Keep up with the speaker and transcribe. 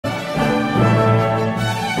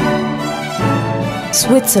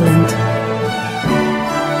Switzerland,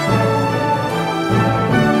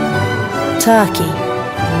 Turkey,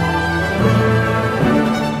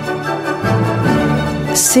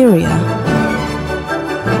 Syria,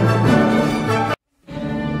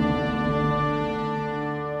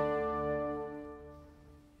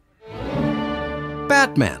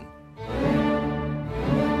 Batman,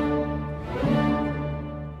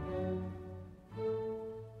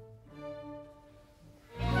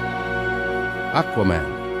 Aquaman,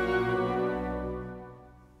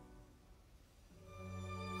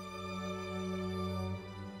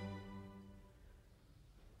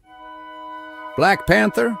 Black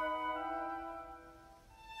Panther,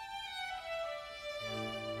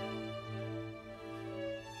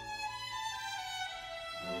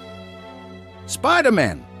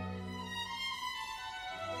 Spider-Man,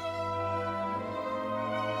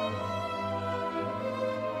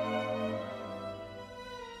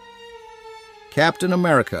 Captain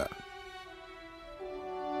America,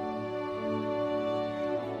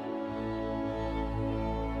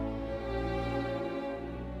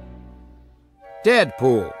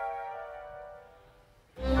 Deadpool,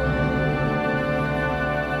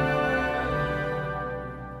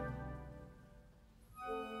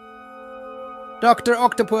 Dr.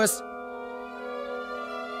 Octopus,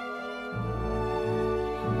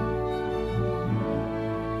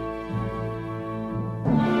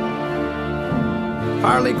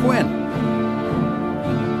 Harley Quinn,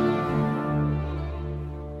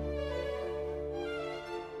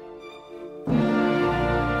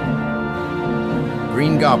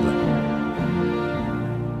 Green Goblin,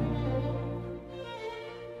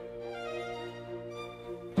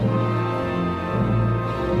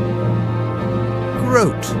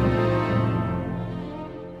 Groot,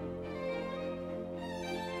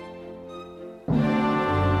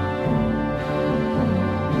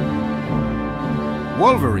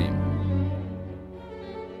 Wolverine,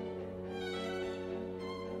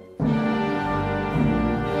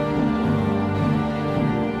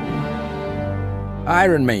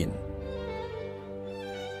 Iron Man,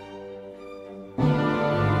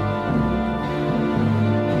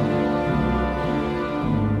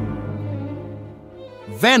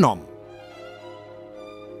 Venom,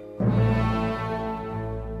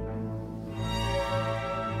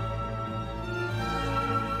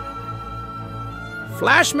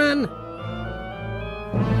 Flashman,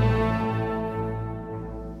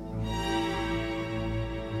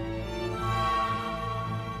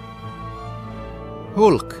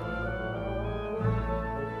 Hulk,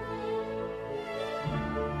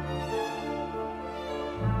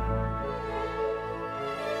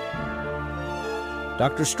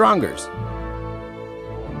 Dr. Strongers,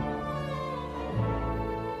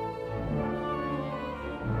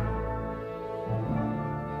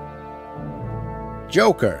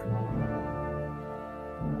 Joker,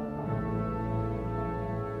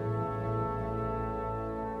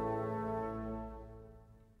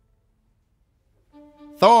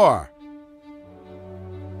 Thor,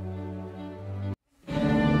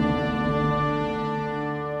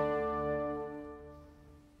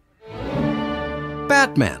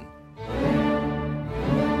 Batman,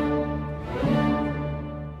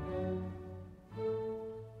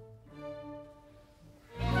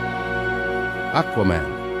 Aquaman,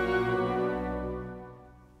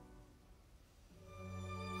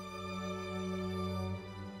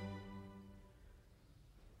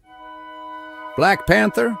 Black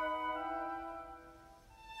Panther,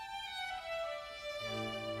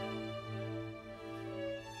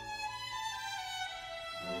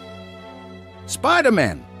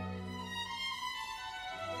 Spider-Man,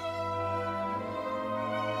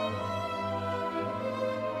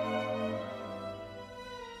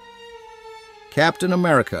 Captain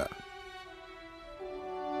America,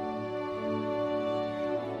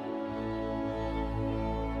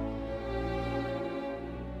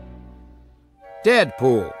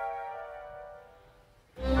 Deadpool,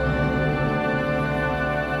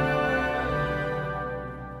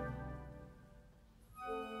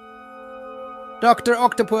 Dr.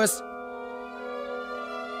 Octopus,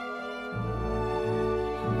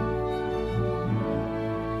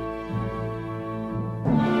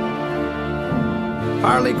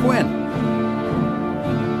 Harley Quinn,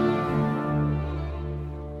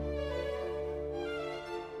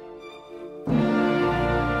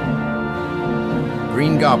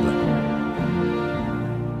 Green Goblin,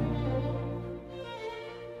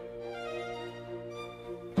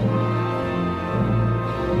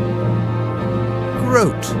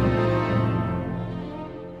 Groot,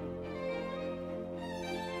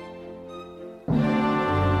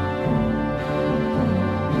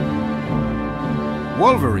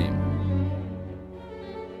 Wolverine.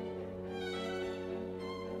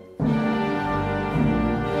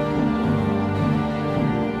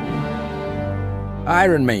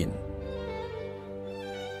 Iron Man.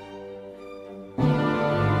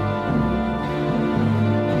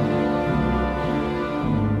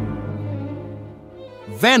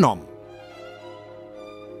 Venom.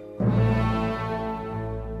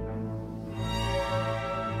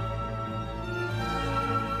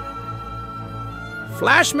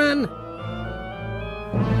 Flashman.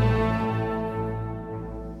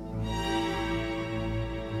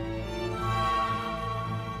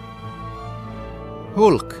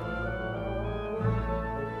 Hulk.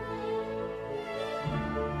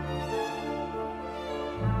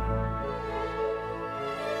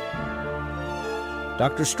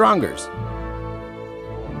 Dr. Strongers.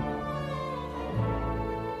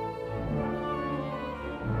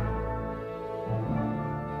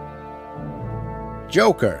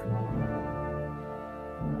 Joker.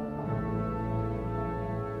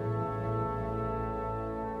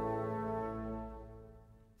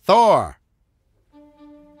 Thor.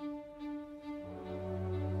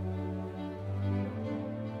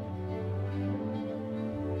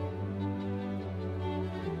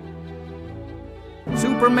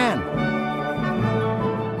 Superman.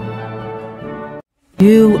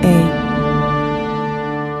 UA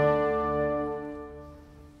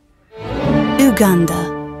Uganda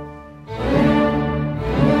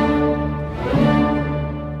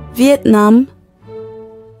Vietnam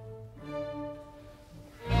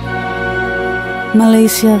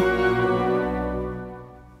Malaysia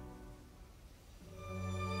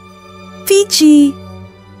Fiji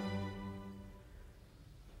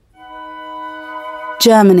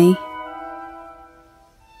Germany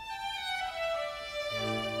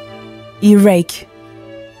Iraq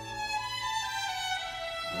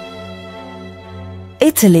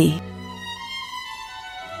Italy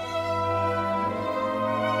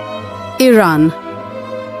Iran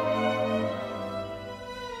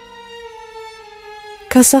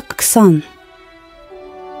Kazakhstan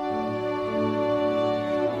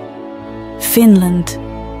Finland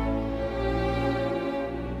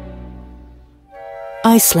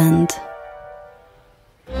Iceland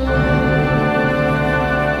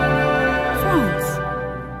France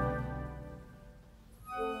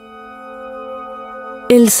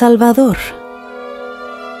El Salvador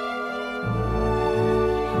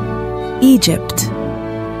Egypt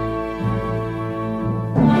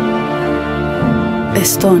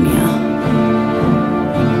Estonia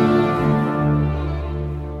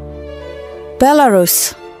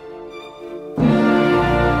Belarus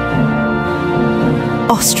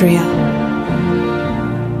Austria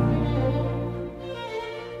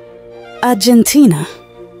Argentina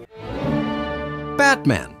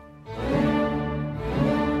Batman.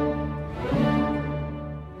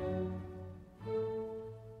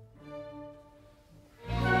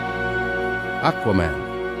 Aquaman.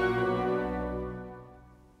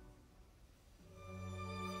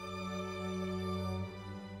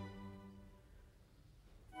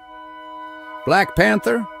 Black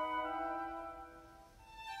Panther.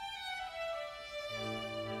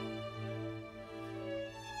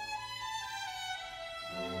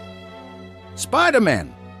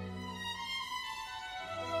 Spider-Man.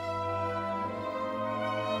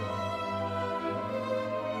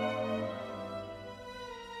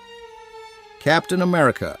 Captain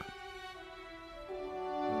America.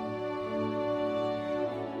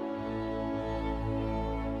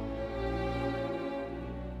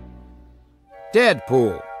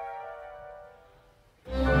 Deadpool.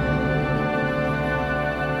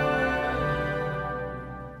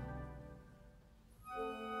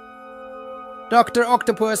 Dr.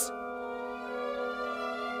 Octopus.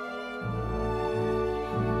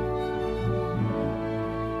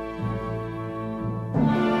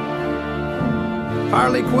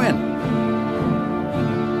 Harley Quinn.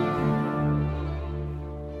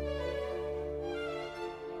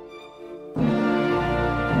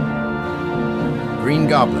 Green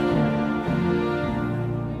Goblin.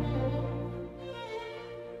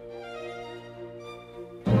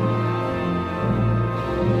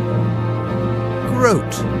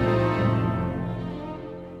 Groot.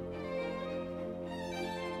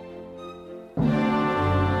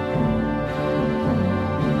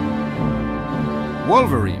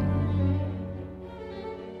 Wolverine.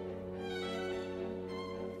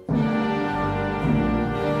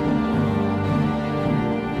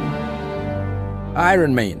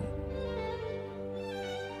 Iron Man.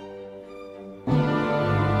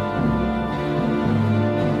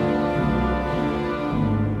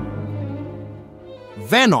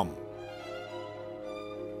 Venom.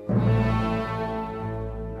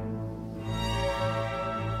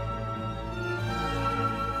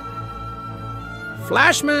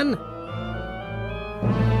 Flashman!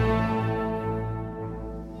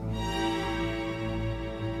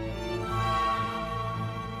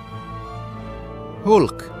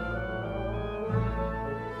 Hulk.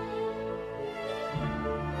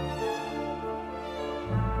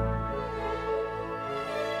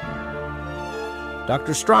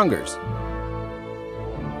 Dr. Strongers.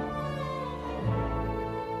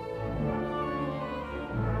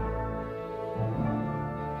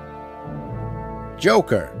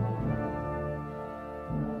 Joker.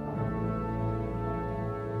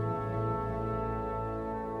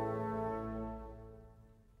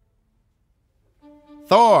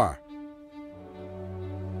 Thor.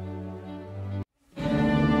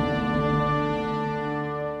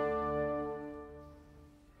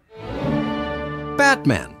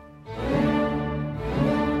 Batman.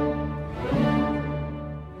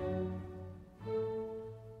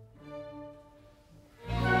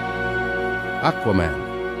 Aquaman.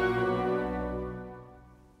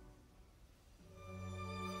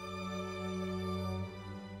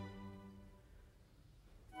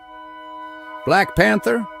 Black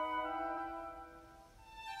Panther.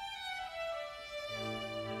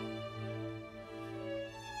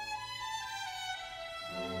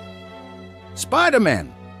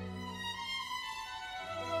 Spider-Man.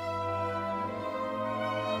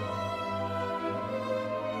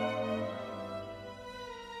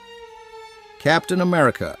 Captain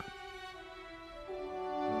America.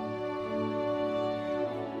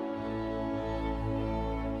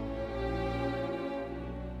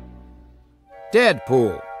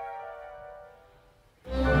 Deadpool.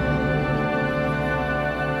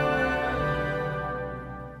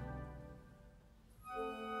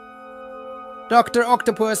 Dr.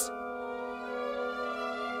 Octopus.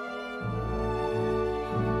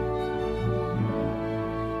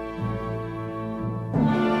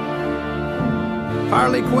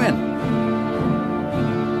 Harley Quinn.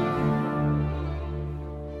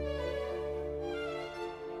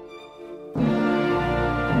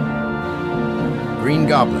 Green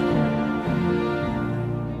Goblin.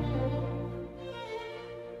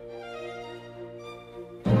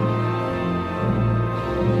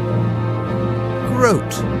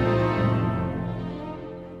 Groot.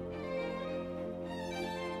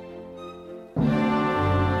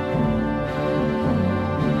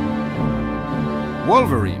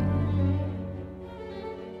 Wolverine.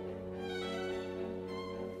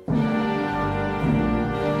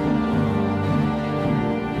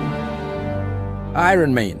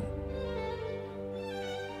 Iron Man.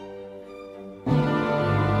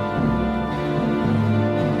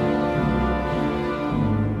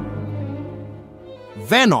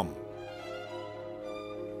 Venom.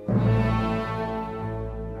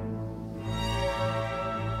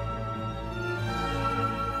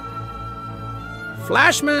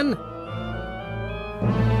 Flashman.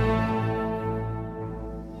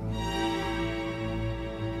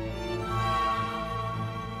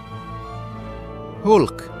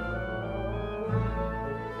 Hulk.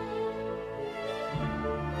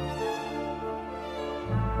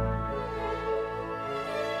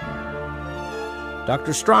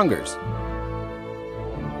 Dr. Strongers.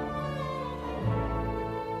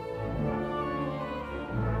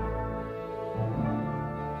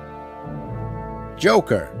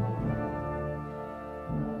 Joker.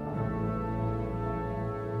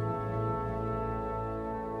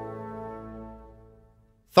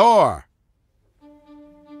 Thor.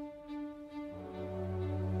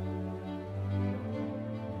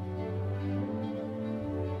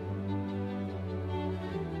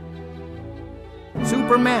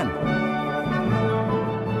 Superman.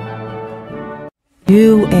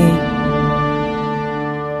 UA.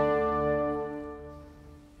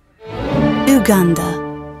 Uganda.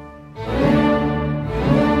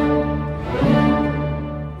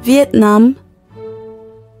 Vietnam.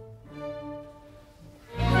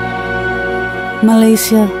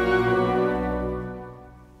 Malaysia.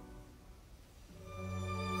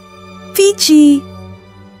 Fiji.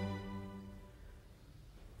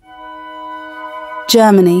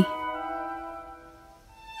 Germany.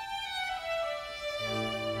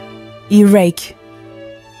 Iraq.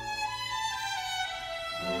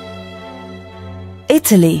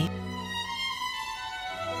 Italy.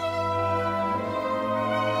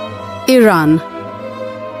 Iran.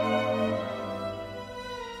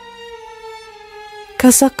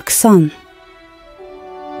 Kazakhstan.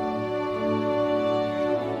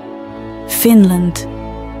 Finland.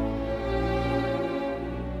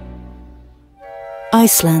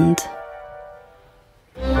 Iceland.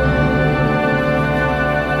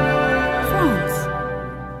 France.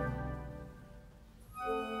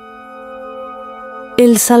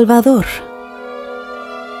 El Salvador,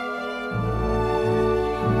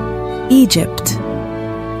 Egypt,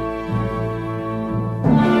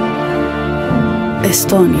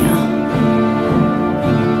 Estonia,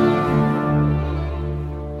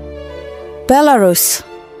 Belarus,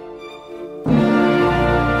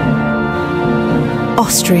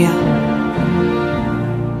 Austria,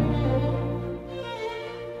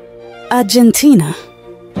 Argentina,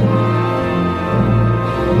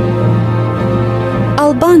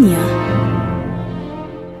 Albania,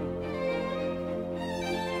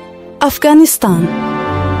 Afghanistan,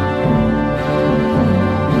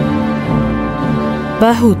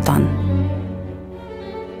 Bhutan,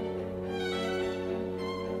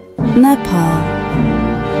 Nepal,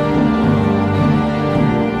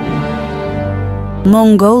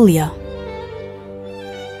 Mongolia,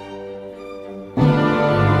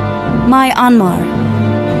 Myanmar,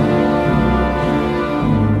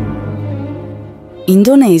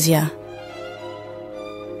 Indonesia,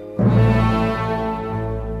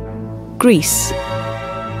 Greece,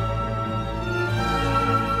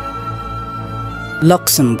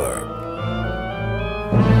 Luxembourg,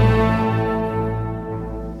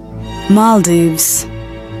 Maldives,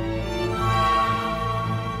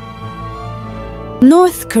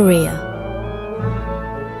 North Korea,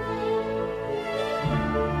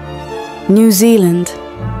 New Zealand,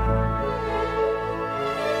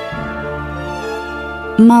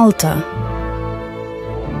 Malta,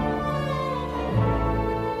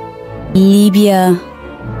 Libya,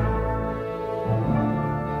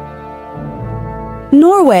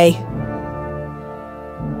 Norway,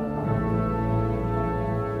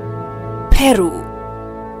 Peru,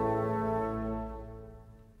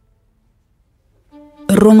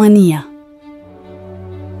 Romania,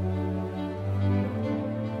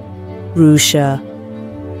 Russia,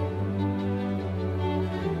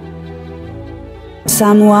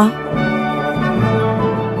 Samoa,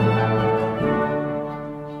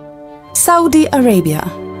 Saudi Arabia,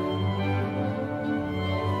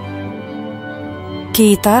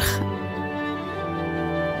 Qatar,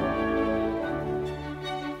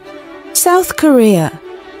 South Korea,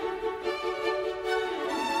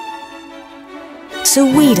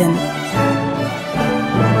 Sweden,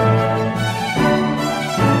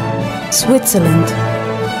 Switzerland,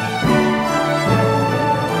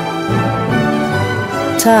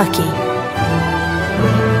 Turkey,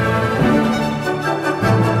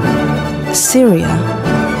 Syria,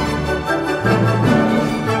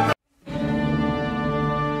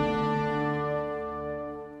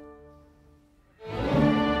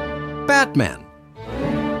 Batman.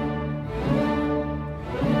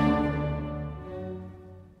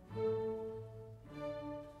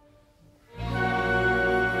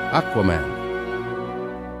 Aquaman.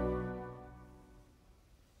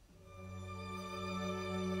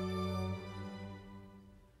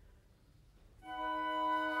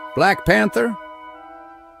 Black Panther.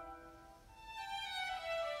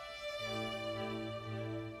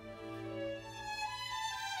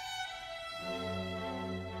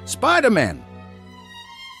 Spider-Man.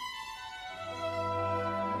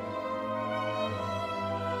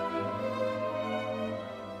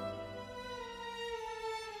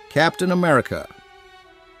 Captain America.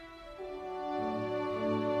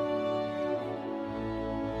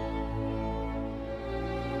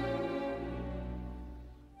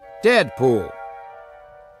 Deadpool.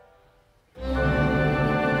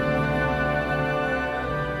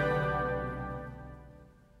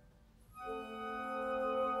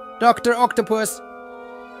 Dr. Octopus.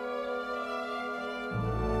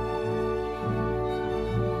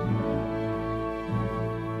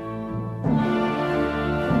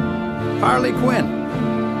 Harley Quinn.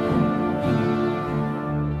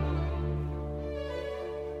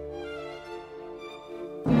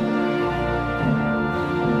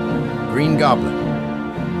 Green Goblin.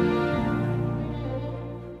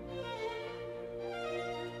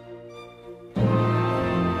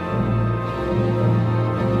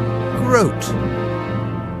 Groot.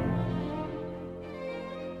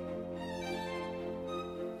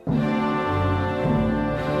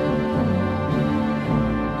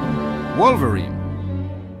 Wolverine.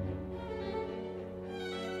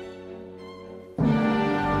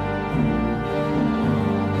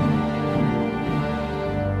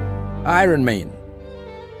 Iron Man.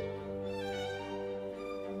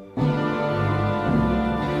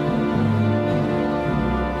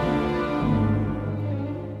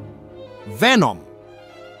 Venom.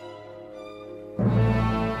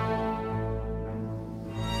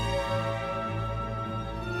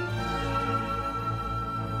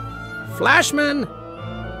 Flashman.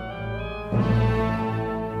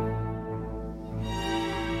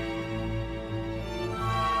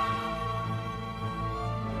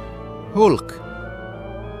 Hulk.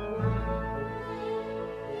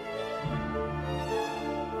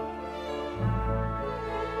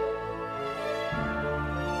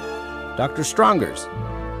 Dr. Strongers.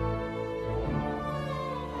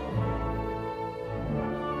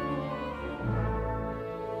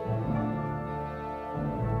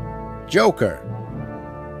 Joker.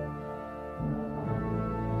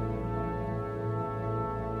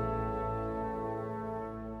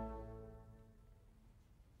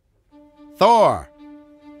 Thor.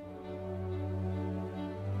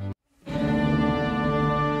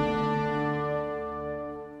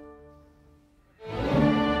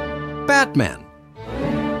 Batman.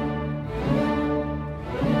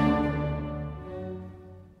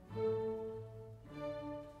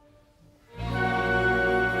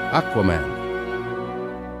 Aquaman.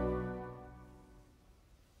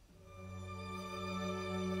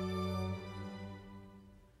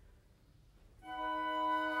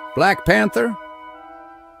 Black Panther.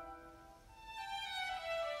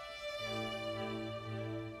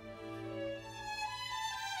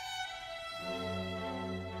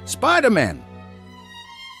 Spider-Man.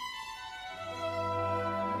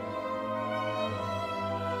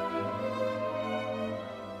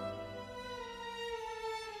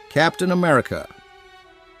 Captain America.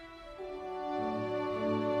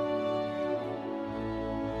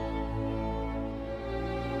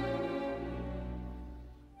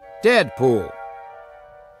 Deadpool.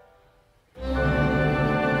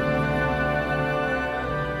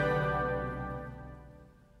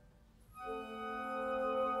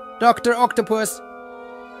 Dr. Octopus.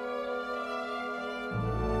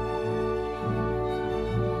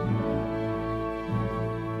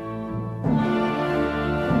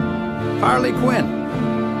 Harley Quinn.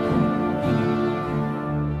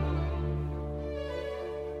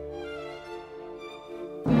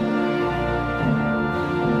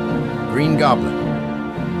 Green Goblin.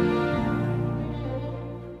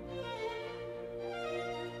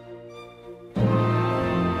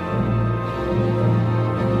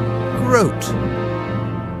 Groot.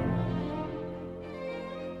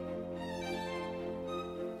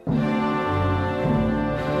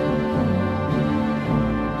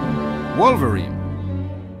 Wolverine.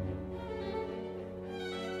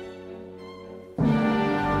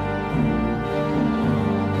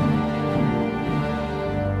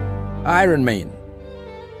 Iron Man.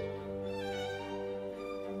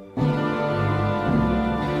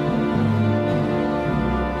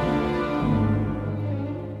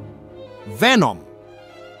 Venom.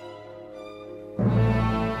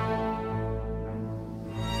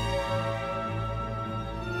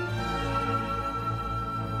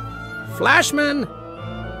 Flashman.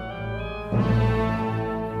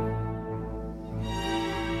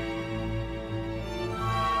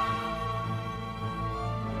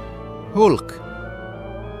 Hulk.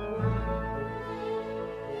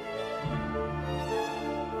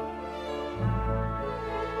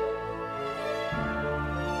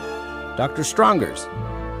 Dr. Strongers.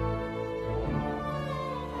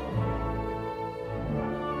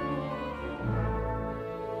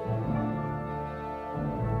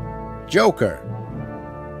 Joker.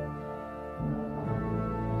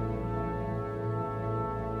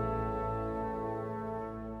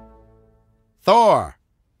 Thor.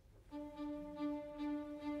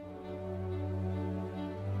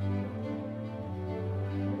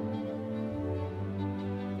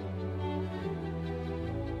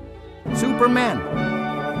 Superman.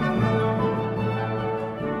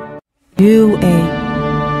 UA.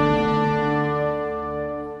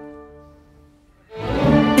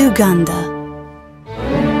 Uganda.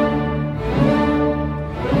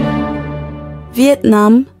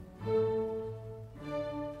 Vietnam.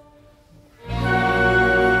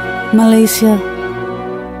 Malaysia.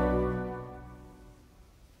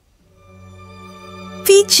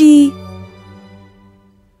 Fiji.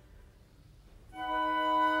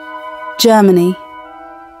 Germany.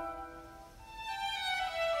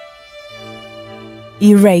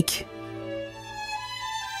 Iraq.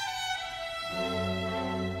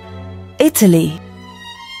 Italy.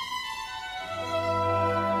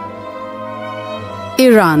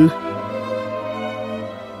 Iran.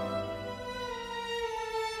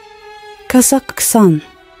 Kazakhstan.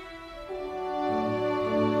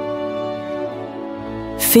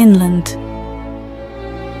 Finland.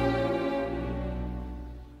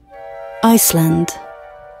 Iceland.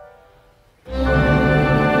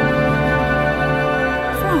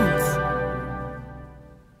 France.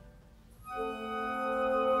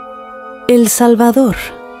 El Salvador.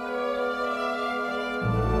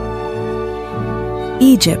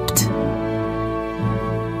 Egypt.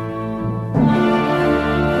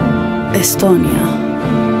 Estonia,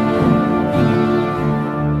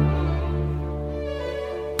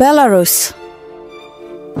 Belarus,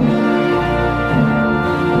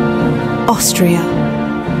 Austria,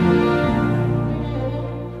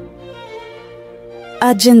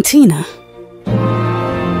 Argentina,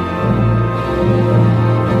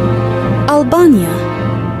 Albania,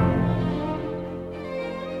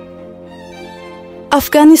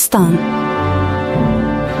 Afghanistan,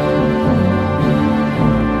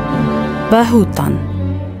 Bhutan,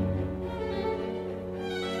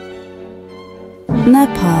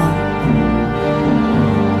 Nepal,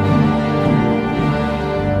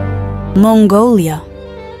 Mongolia,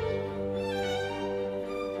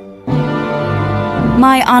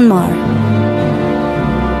 Myanmar,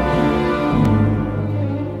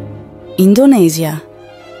 Indonesia,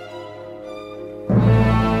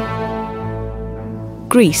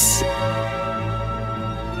 Greece,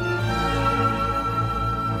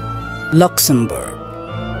 Luxembourg,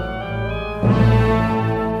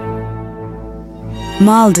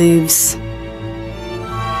 Maldives,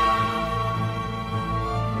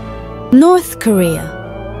 North Korea,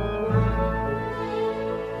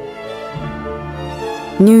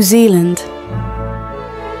 New Zealand,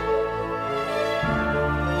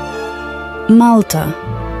 Malta,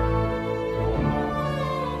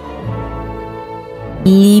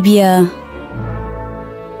 Libya,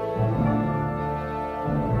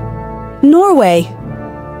 Norway,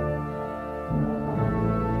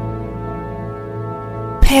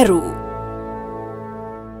 Peru,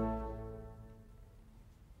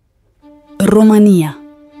 Romania,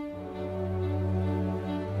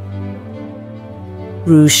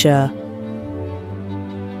 Russia,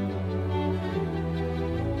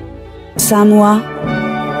 Samoa,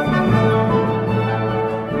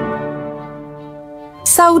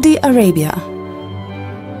 Saudi Arabia,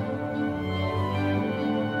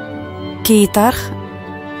 Qatar,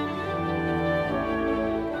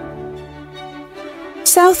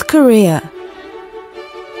 South Korea,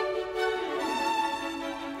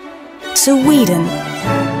 Sweden,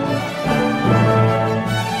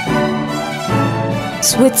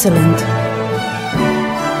 Switzerland,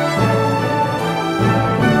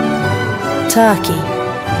 Turkey,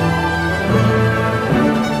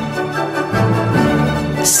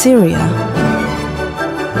 Syria,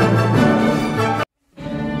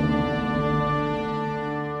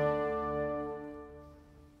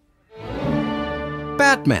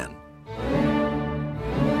 Batman.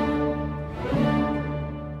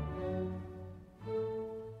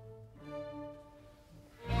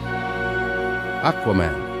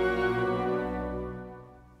 Aquaman.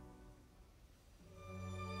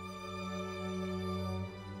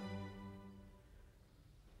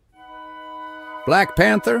 Black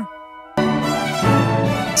Panther.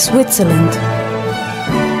 Switzerland,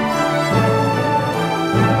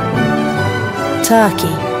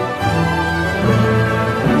 Turkey,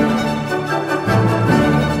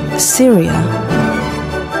 Syria,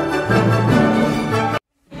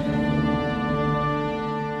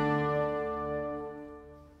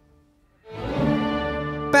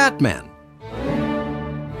 Batman.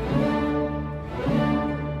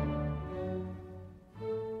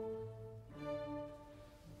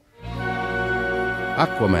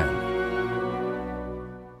 Aquaman.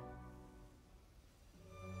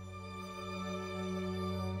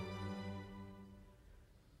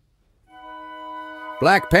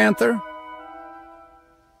 Black Panther.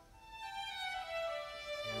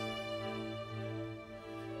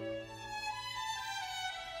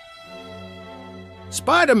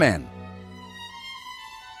 Spider-Man.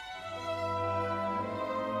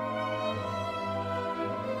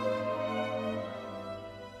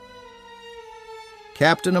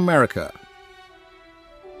 Captain America.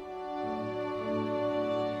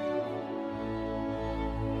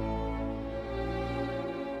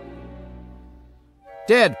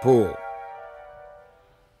 Deadpool.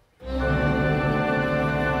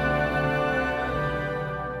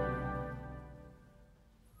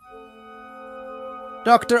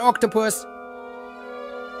 Dr. Octopus.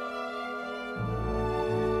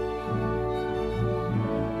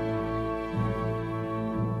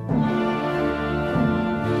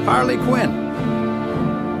 Harley Quinn.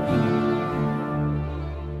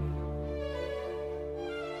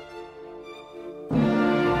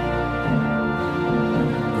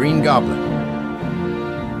 Green Goblin.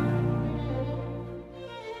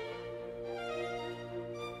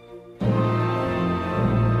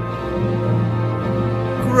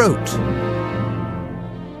 Groot.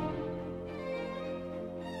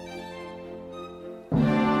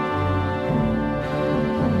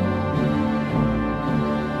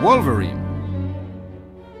 Wolverine.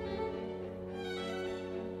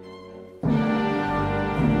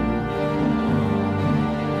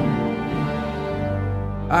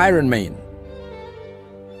 Iron Man.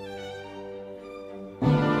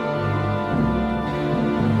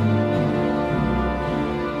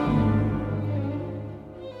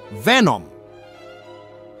 Venom.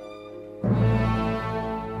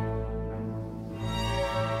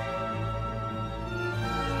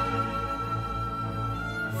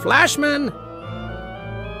 Flashman.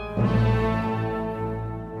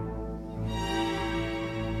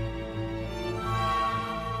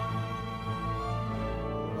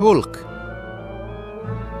 Hulk.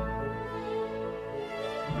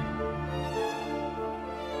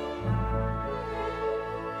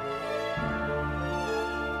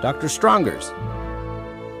 Dr. Strongers.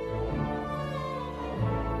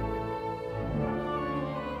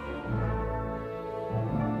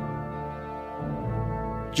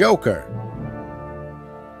 Joker.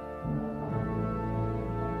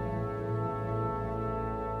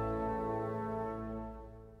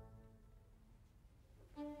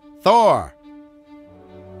 Thor.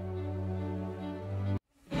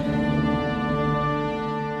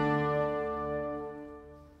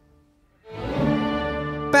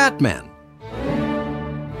 Batman.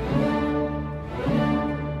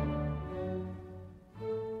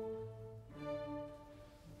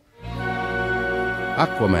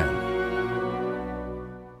 Aquaman.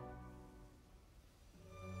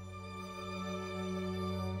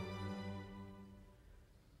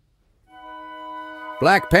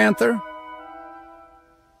 Black Panther.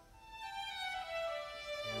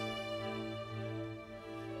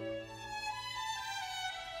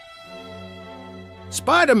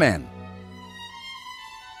 Spider-Man.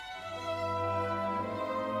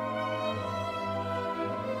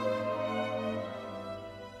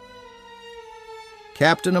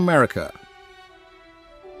 Captain America.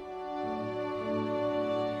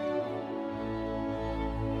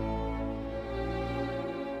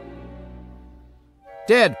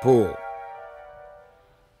 Deadpool.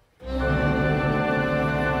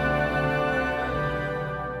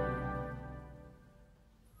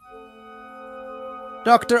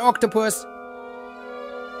 Dr. Octopus.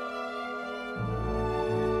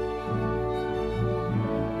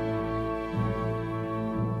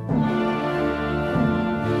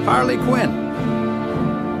 Harley Quinn.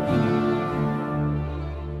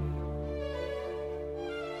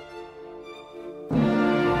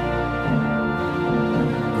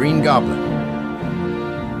 Green Goblin.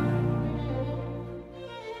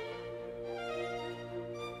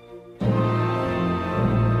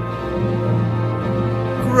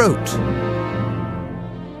 Groot.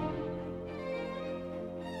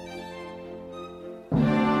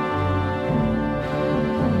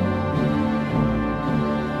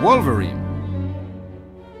 Wolverine.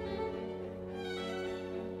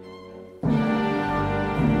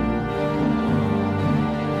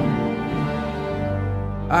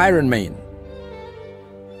 Iron Man.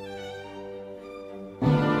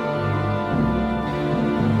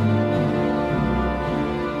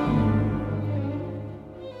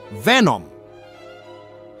 Venom.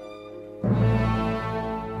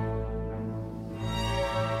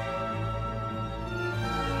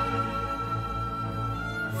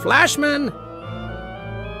 Flashman.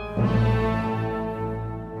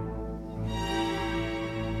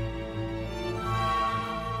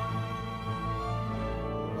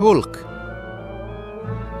 Hulk.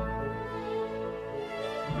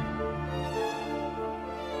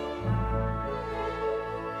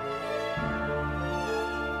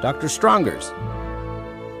 Dr. Strongers.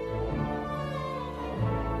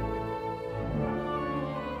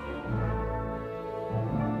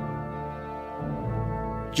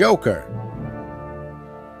 Joker.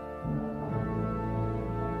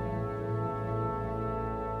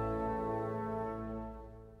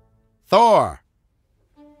 Thor.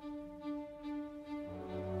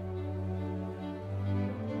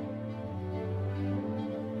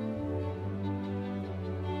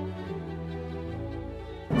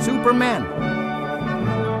 Superman.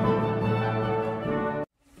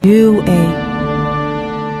 UA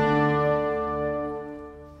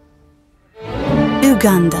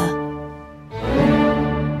Uganda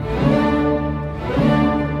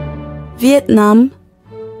Vietnam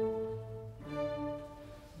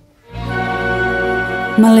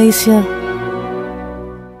Malaysia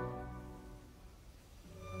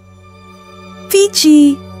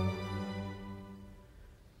Fiji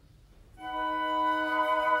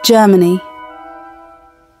Germany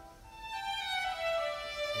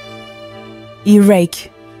Iraq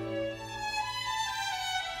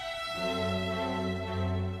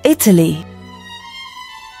Italy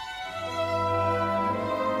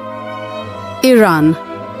Iran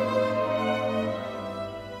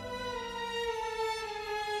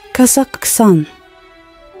Kazakhstan,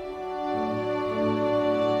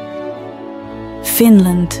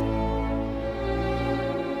 Finland,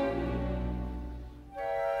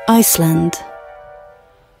 Iceland,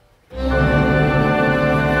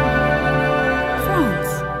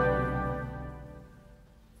 France,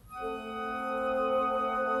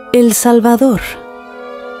 El Salvador,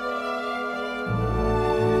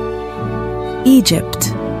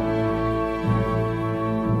 Egypt,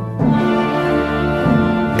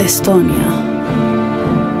 Estonia,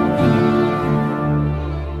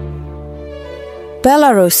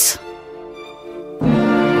 Belarus,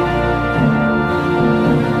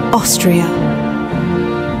 Austria,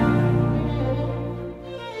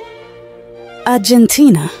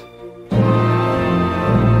 Argentina,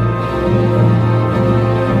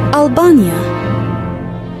 Albania,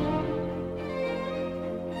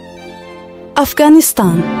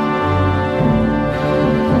 Afghanistan,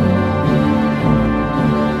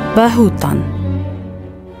 Bhutan,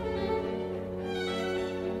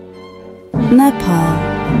 Nepal,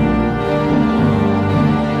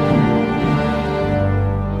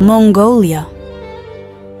 Mongolia,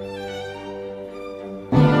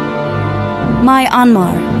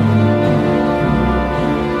 Myanmar,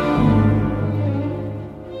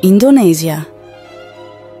 Indonesia,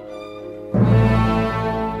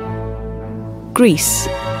 Greece,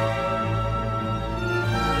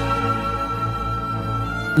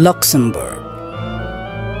 Luxembourg,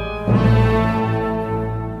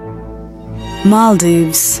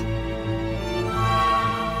 Maldives,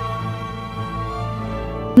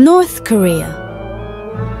 North Korea,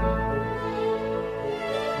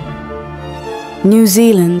 New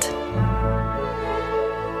Zealand,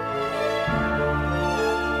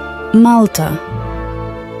 Malta,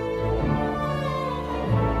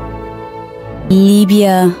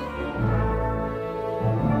 Libya,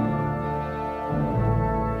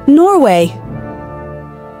 Norway,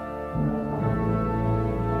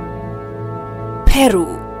 Peru,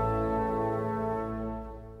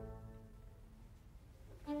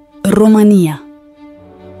 Romania,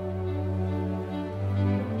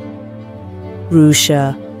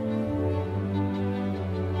 Russia,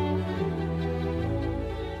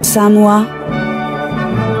 Samoa,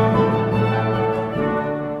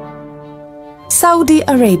 Saudi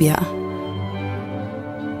Arabia,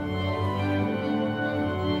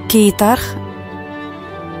 Qatar,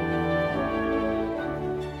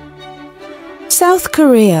 South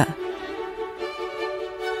Korea,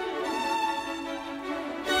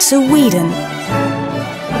 Sweden,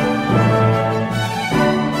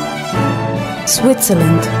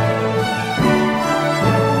 Switzerland,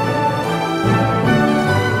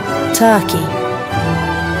 Turkey,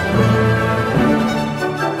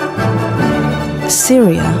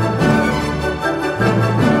 Syria,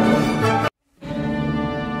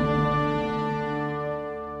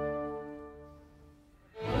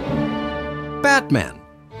 Batman.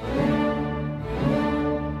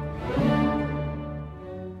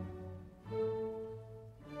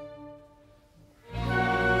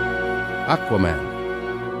 Aquaman.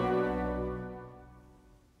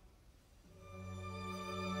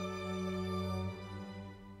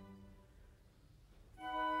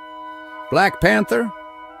 Black Panther.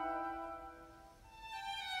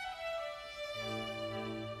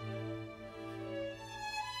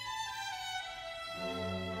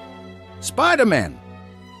 Spider-Man.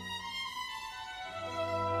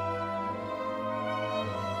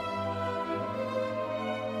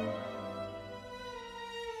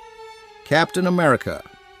 Captain America.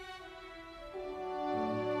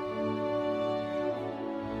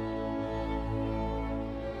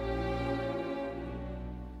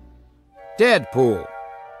 Deadpool.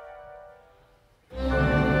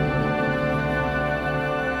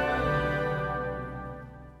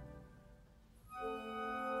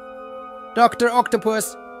 Dr.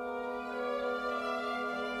 Octopus.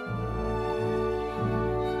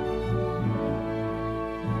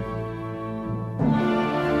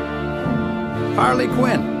 Harley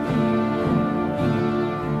Quinn.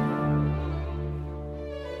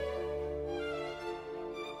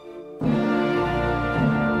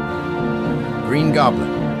 Green Goblin.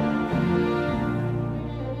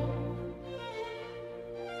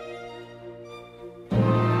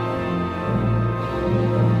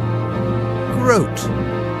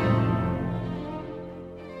 Groot.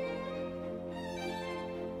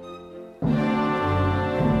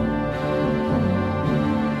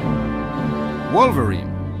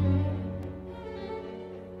 Wolverine.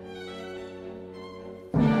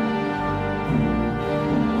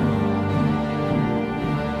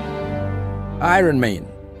 Iron Man.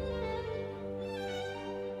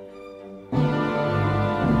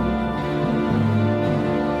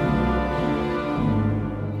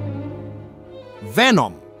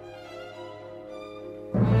 Venom.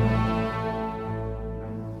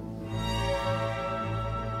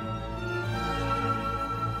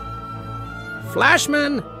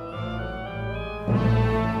 Flashman.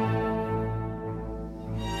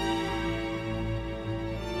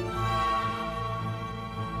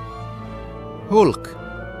 Hulk.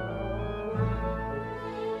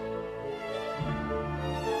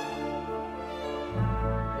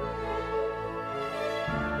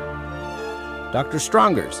 Dr.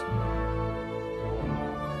 Strongers.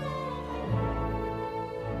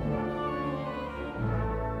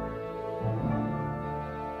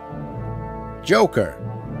 Joker.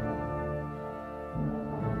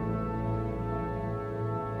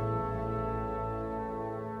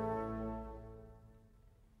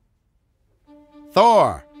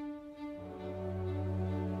 Thor.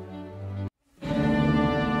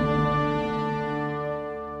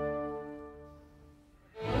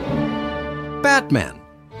 Batman.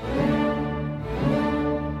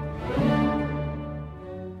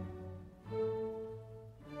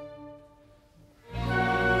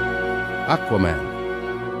 Aquaman.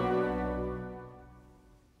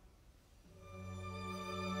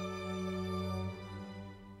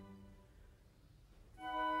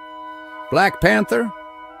 Black Panther.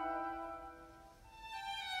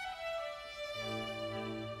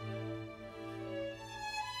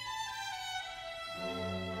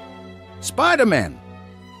 Spider-Man.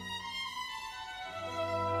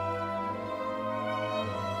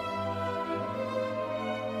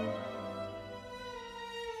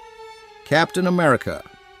 Captain America.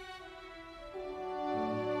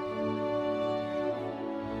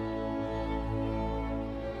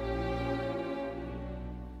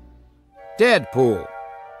 Deadpool.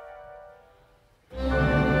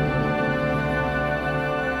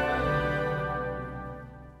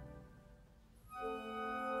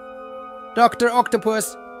 Dr.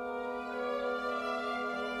 Octopus.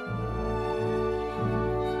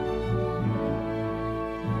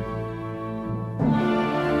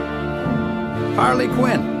 Harley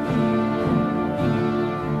Quinn.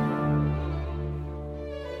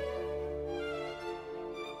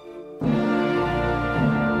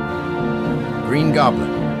 Green Goblin.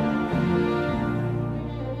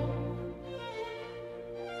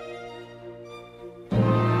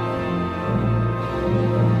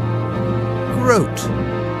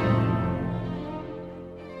 Groot.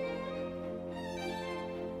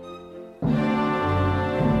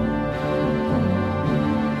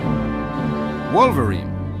 Wolverine.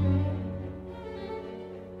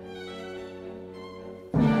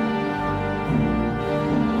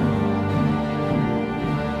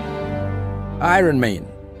 Iron Man.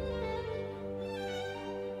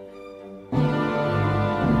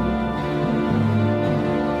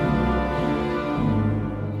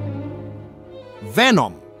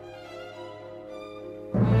 Venom.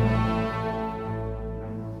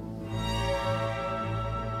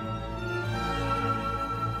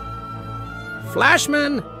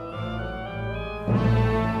 Flashman.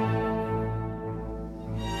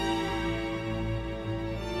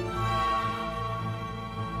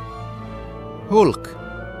 Hulk.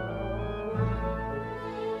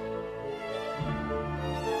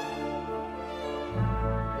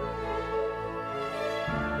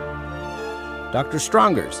 Dr.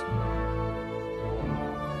 Strongers.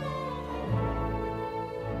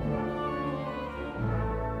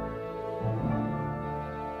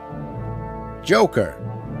 Joker.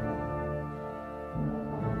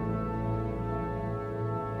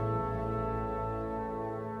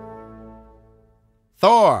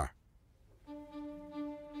 Thor.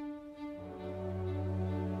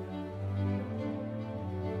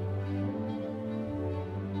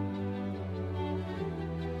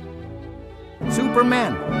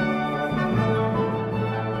 Superman.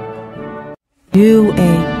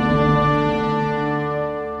 UA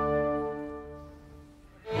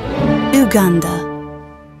Uganda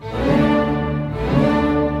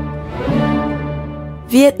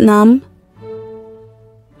Vietnam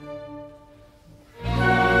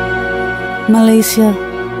Malaysia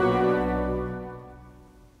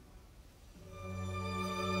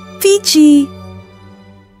Fiji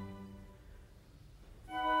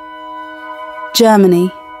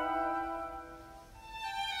Germany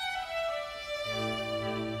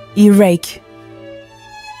Iraq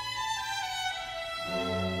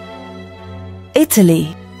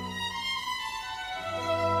Italy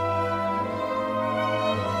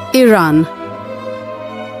Iran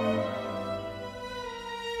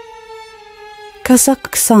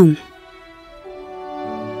Kazakhstan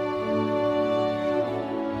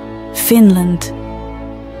Finland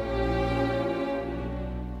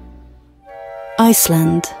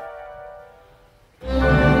Iceland.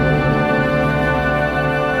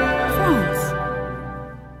 France.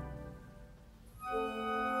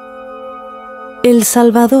 El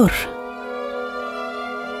Salvador.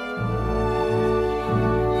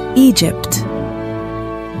 Egypt.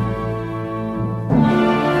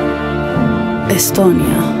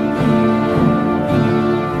 Estonia.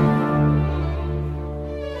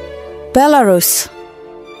 Belarus.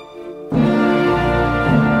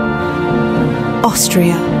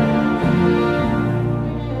 Austria.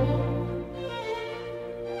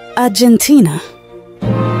 Argentina.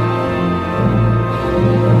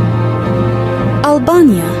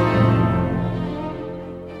 Albania.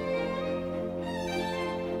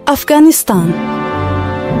 Afghanistan.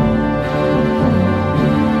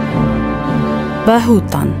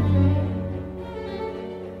 Bhutan.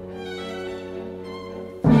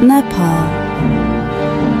 Nepal.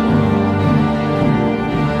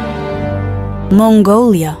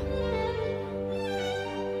 Mongolia.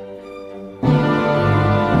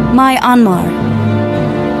 Myanmar.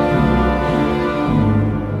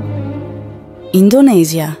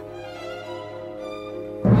 Indonesia.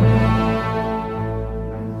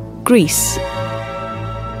 Greece.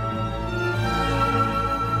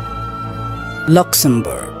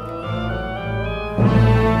 Luxembourg.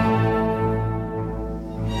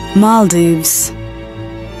 Maldives.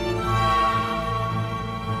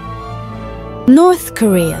 North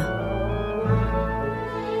Korea.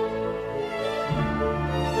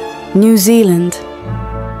 New Zealand.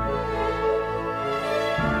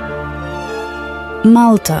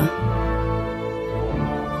 Malta.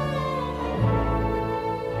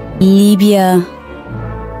 Libya.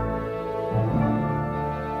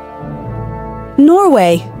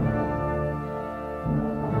 Norway.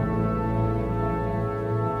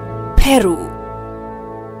 Peru.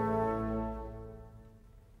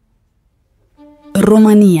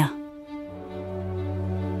 Romania.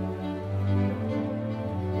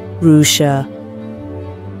 Russia.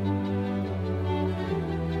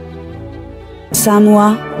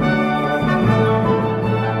 Samoa.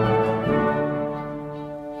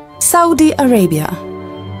 Saudi Arabia.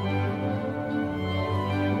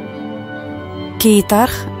 Qatar.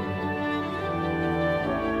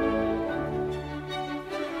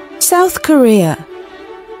 South Korea.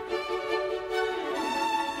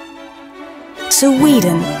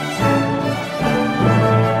 Sweden.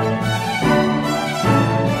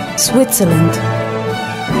 Switzerland.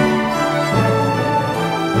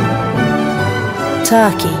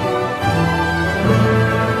 Turkey.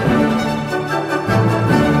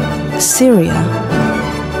 Syria.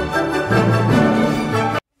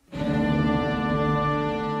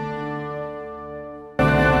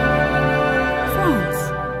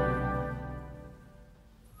 France.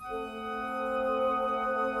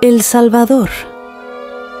 El Salvador.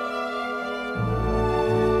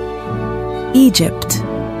 Egypt.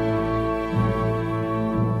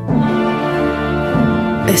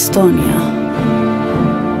 Estonia.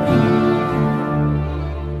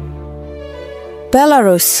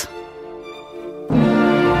 Belarus.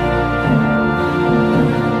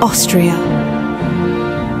 Austria.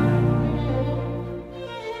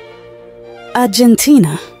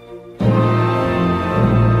 Argentina.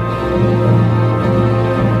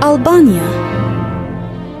 Albania.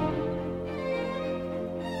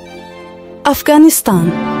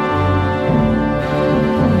 Afghanistan.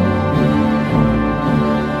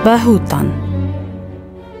 Bhutan.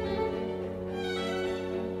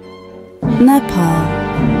 Nepal.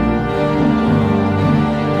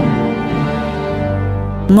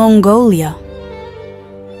 Mongolia.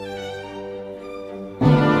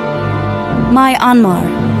 Myanmar.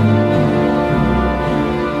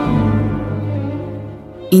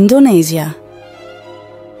 Indonesia.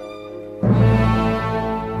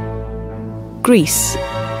 Greece.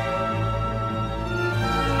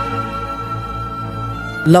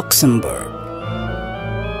 Luxembourg.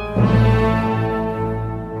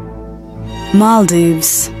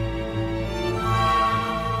 Maldives.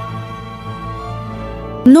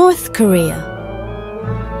 North Korea.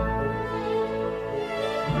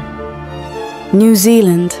 New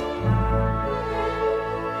Zealand.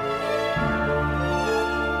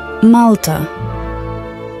 Malta.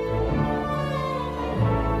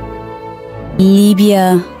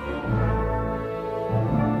 Libya.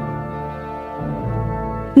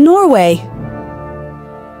 Norway.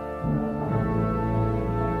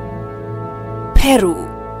 Peru.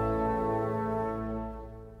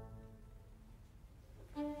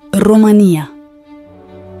 Romania.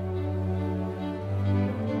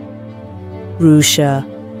 Russia.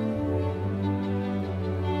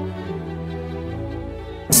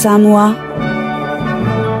 Samoa.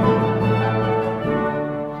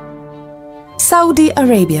 Saudi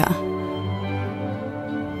Arabia.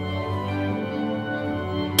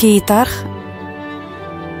 Qatar.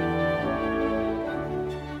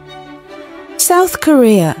 South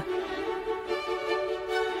Korea.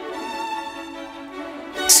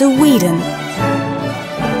 Sweden.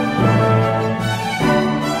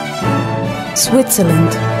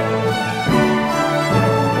 Switzerland.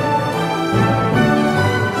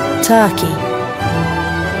 Turkey.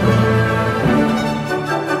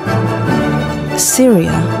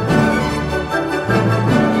 Syria.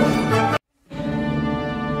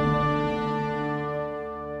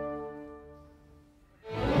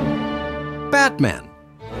 Batman.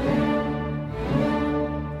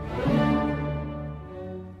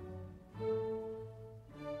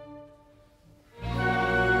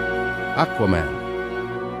 Aquaman.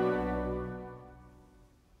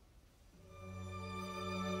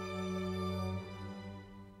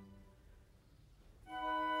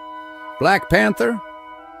 Black Panther.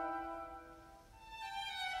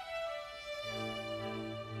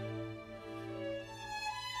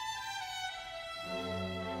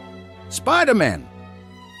 Spider-Man.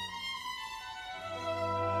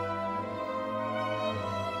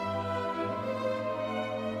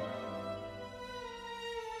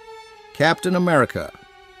 Captain America.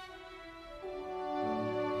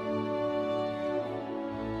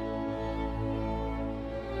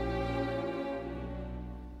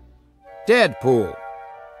 Deadpool.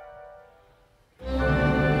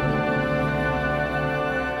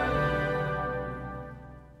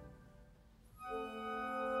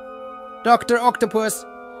 Dr. Octopus.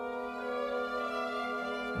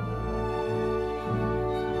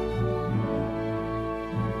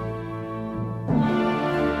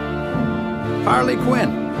 Harley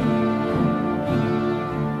Quinn.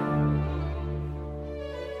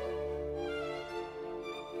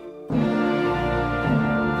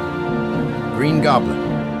 Green Goblin.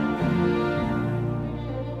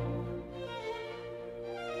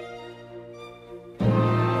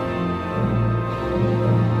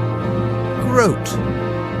 Groot.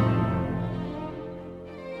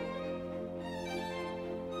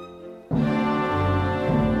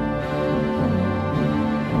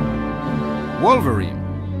 Wolverine.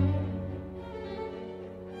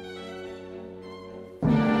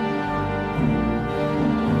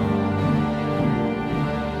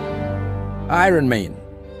 Iron Man.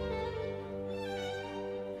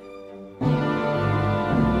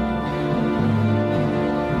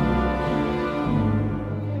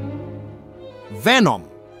 Venom.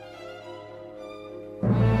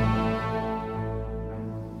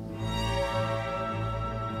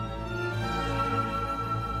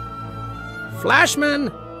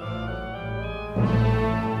 Flashman.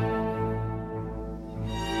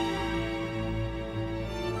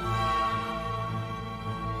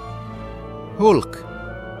 Hulk.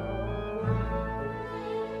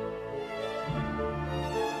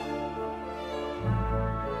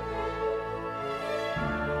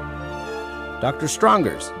 Dr.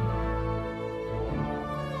 Strongers.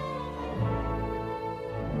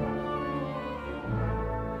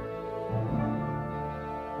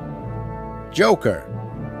 Joker.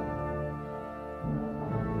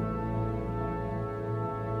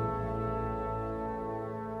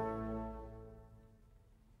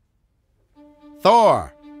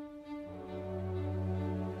 Thor.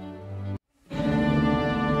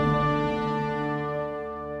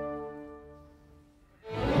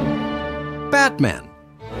 Batman.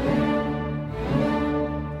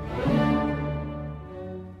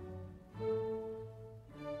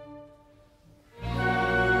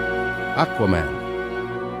 Aquaman.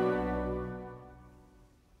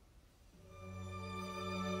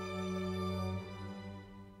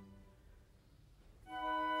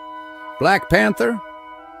 Black Panther.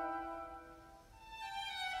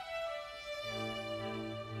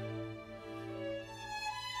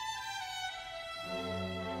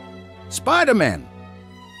 Spider-Man.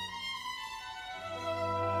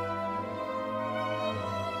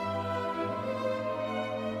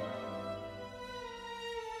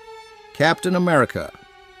 Captain America.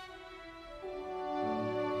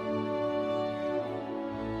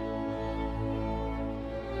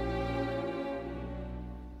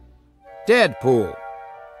 Deadpool.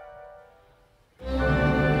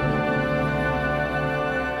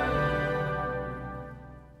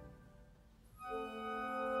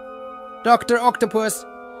 Dr. Octopus.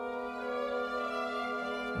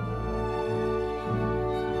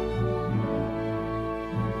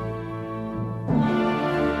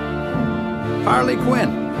 Harley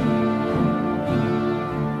Quinn.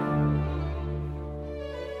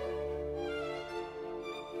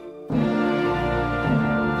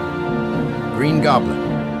 Green Goblin.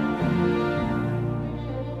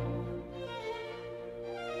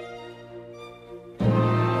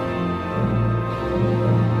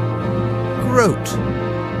 Groot.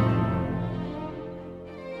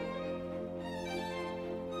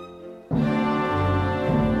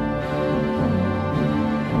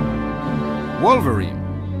 Wolverine.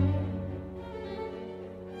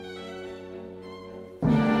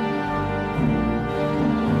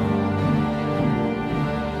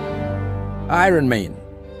 Iron Man.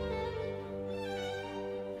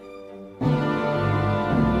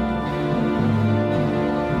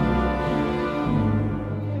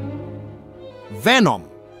 Venom.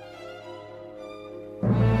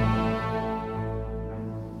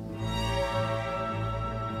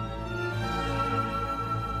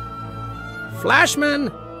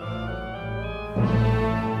 Flashman.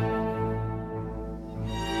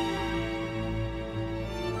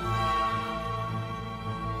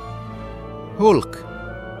 Hulk.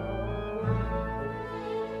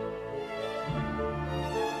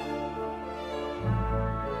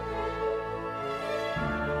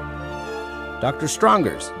 Dr.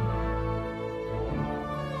 Strongers.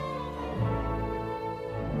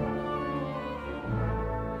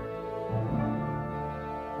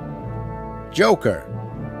 Joker.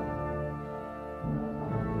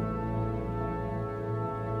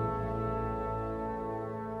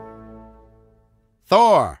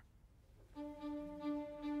 Thor.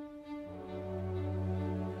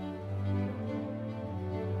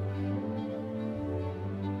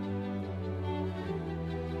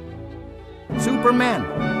 Superman.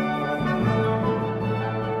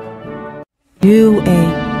 UA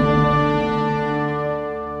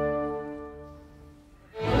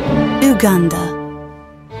Uganda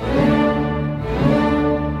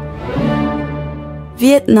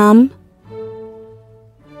Vietnam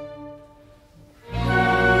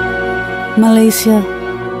Malaysia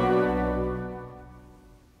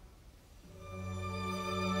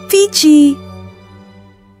Fiji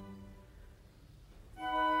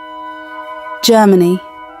Germany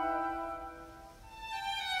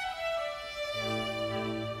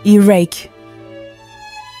Iraq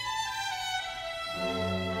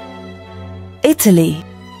Italy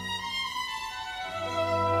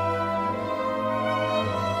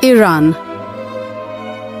Iran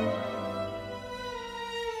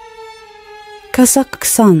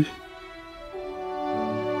Kazakhstan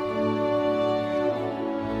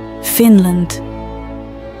Finland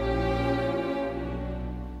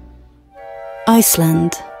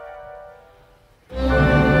Iceland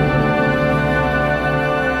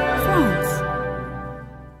France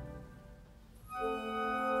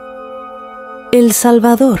El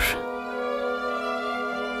Salvador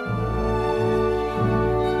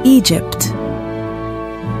Egypt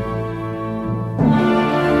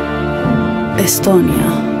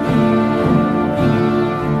Estonia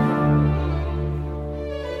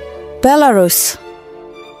Belarus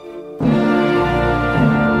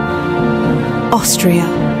Austria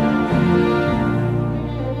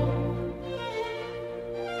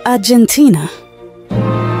Argentina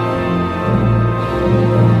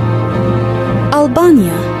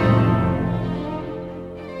Albania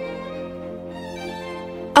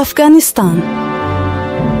Afghanistan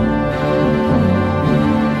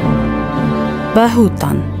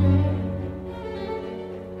Bhutan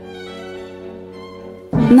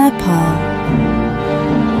Nepal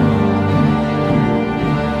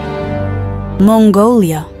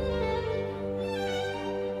Mongolia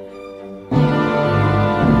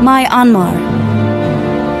Myanmar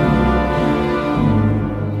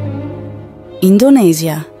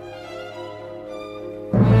Indonesia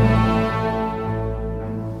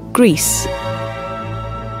Greece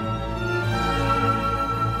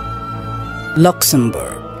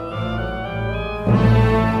Luxembourg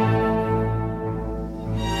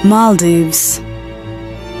Maldives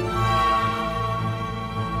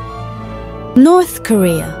North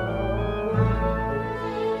Korea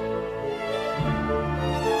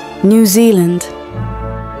New Zealand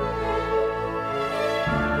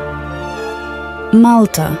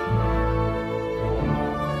Malta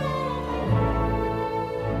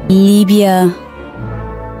Libya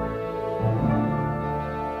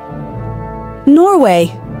Norway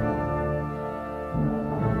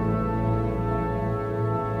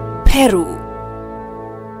Peru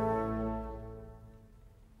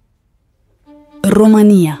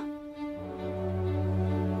Romania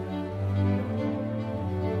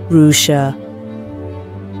Russia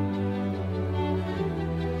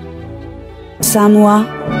Samoa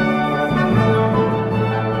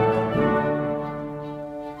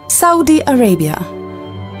Saudi Arabia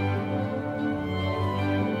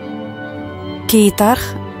Gítar.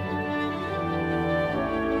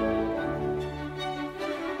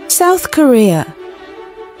 South Korea.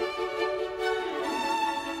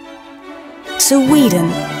 Sweden.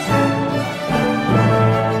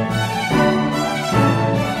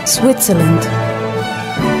 Switzerland.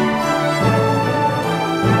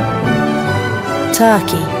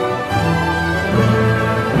 Turkey.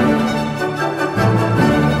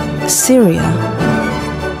 Syria.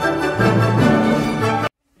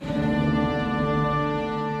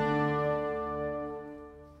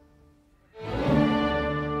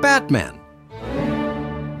 Batman.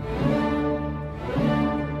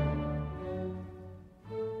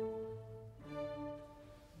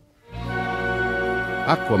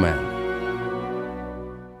 Aquaman.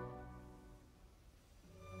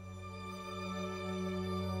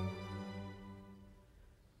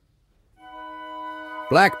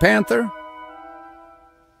 Black Panther.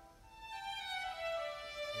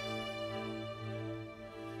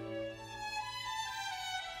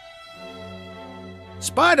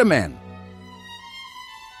 Spider-Man.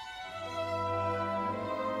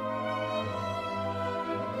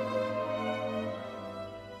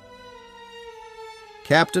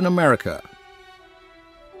 Captain America.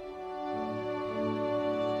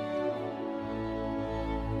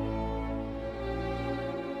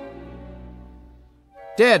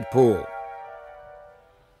 Deadpool.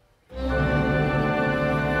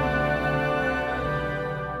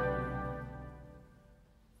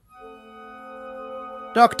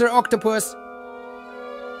 Dr. Octopus.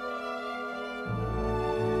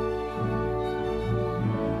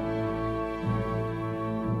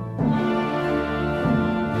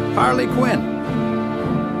 Harley Quinn.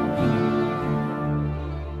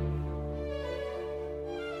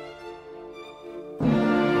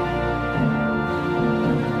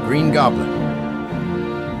 Green Goblin.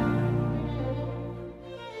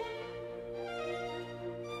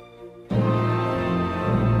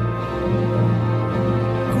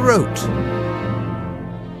 Groot.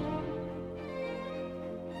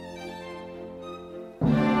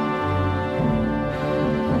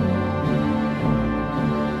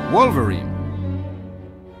 Wolverine.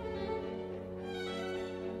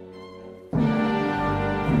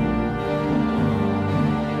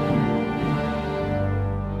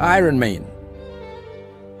 Iron Man.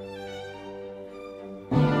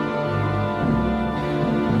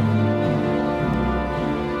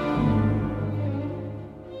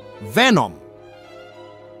 Venom.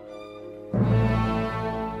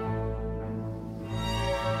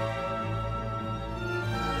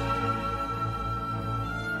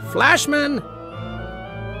 Flashman.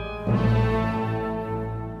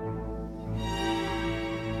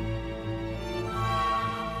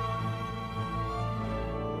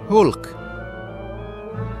 Hulk.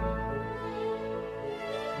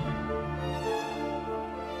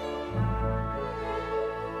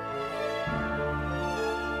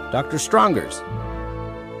 Dr. Strongers.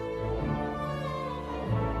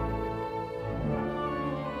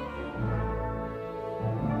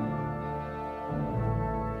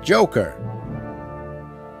 Joker.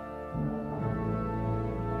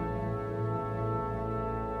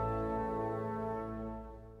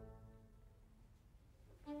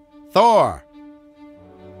 Thor.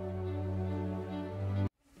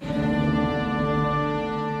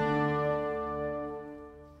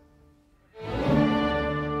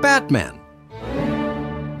 Batman.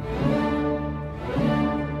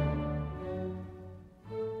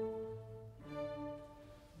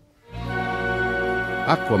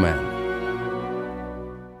 Aquaman.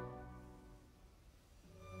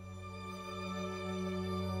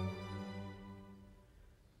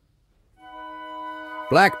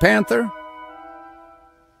 Black Panther.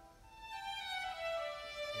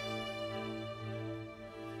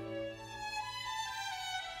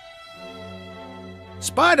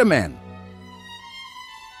 Spider-Man.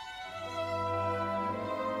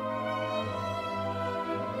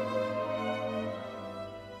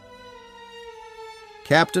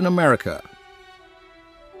 Captain America.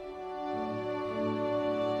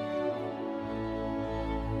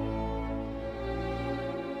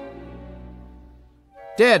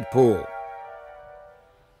 Deadpool.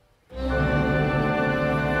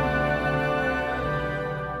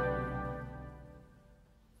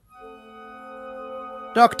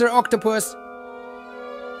 Dr. Octopus.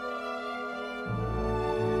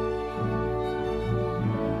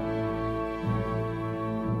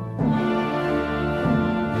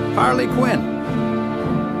 Harley Quinn.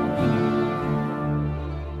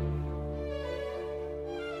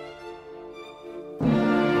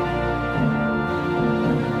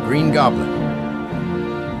 Green Goblin.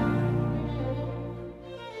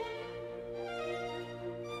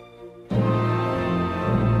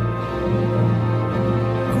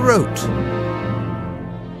 Groot.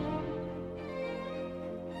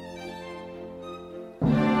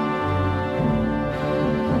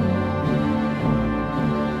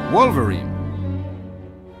 Wolverine.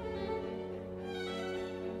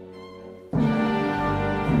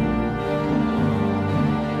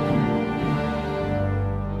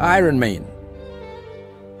 Iron Man.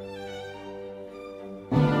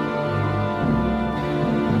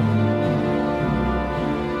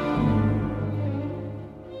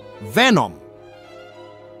 Venom.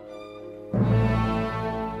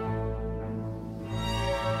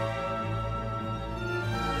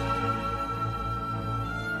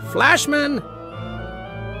 Flashman.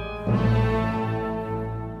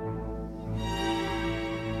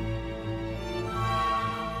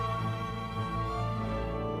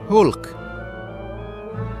 Hulk.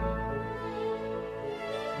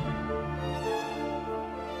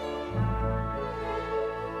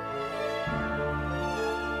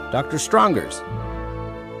 Dr. Strongers.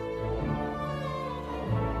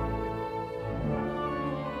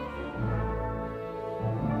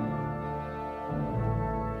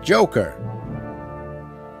 Joker.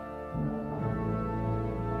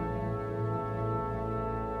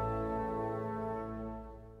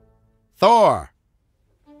 Thor.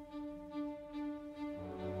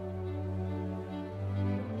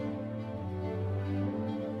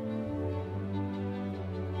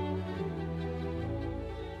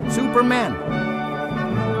 Superman.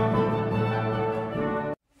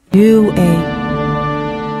 UA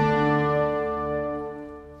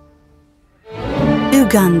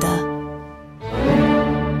Uganda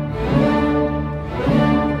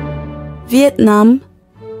Vietnam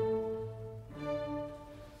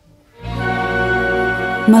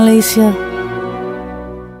Malaysia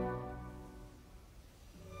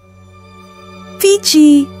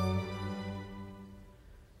Fiji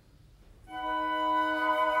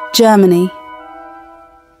Germany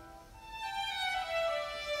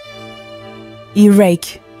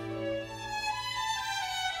Iraq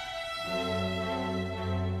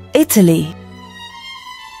Italy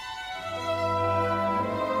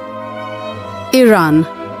Iran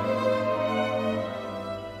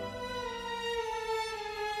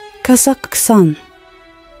Kazakhstan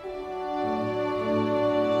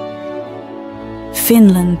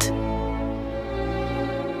Finland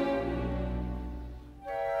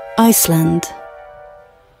Iceland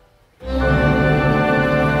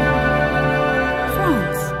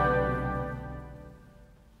France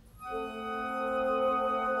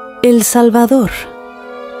El Salvador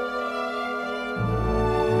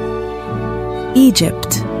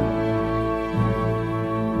Egypt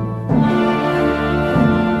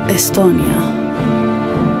Estonia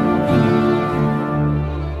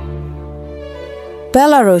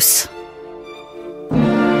Belarus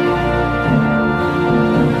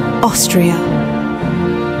Austria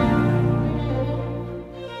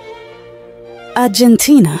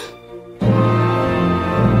Argentina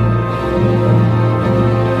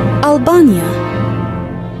Albania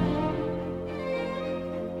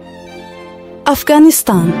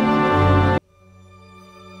Afghanistan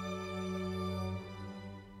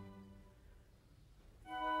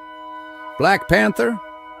Black Panther.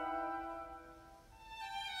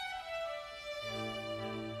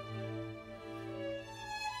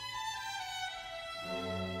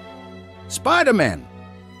 Spider-Man.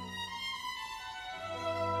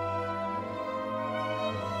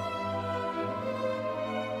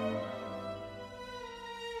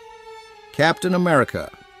 Captain America.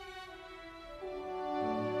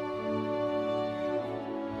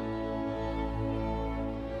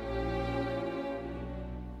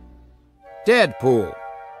 Deadpool.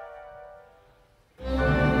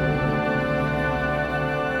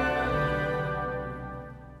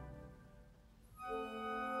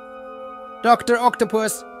 Dr.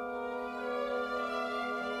 Octopus.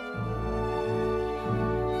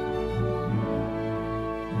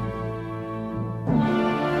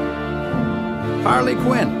 Harley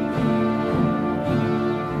Quinn.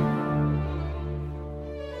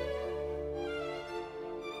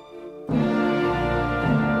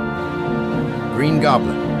 Green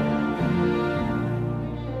Goblin.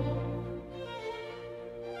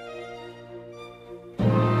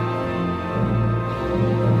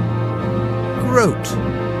 Groot.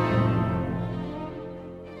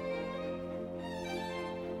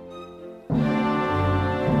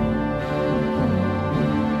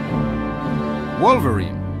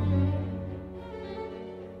 Wolverine.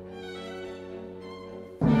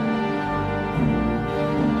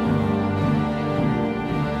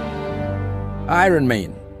 Iron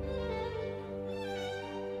Man.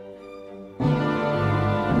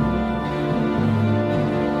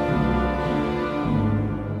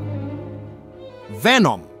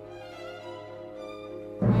 Venom.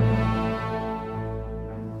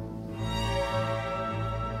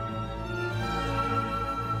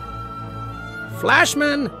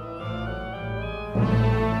 Flashman.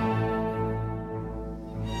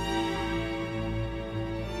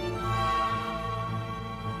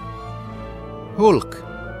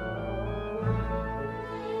 Hulk.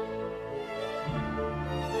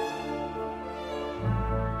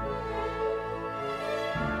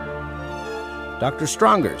 Dr.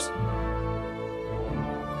 Strongers.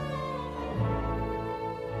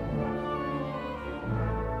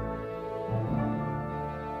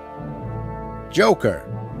 Joker.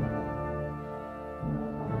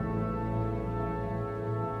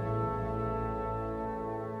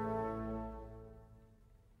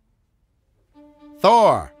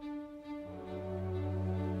 Thor.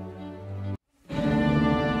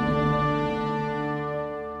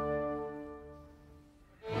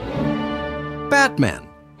 Batman.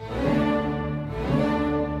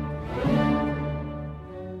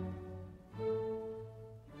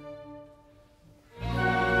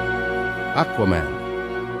 Aquaman.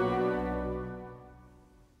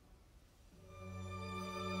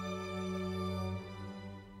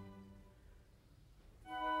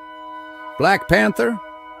 Black Panther.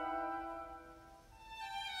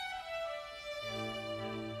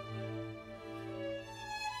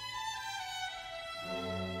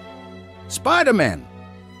 Spider-Man.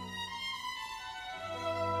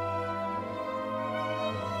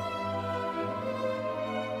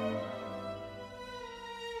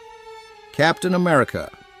 Captain America.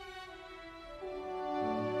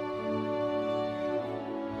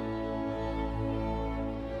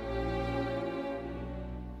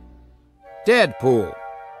 Deadpool.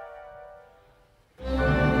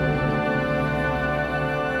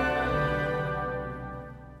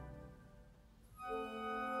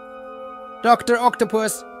 Dr.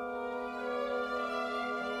 Octopus.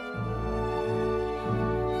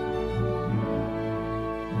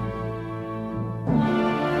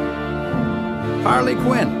 Harley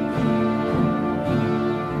Quinn.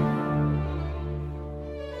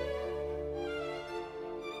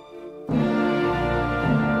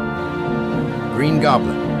 Green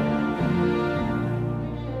Goblin.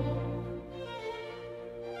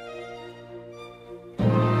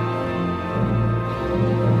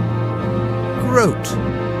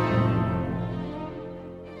 Groot.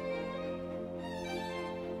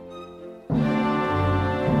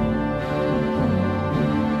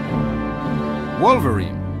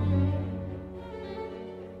 Wolverine.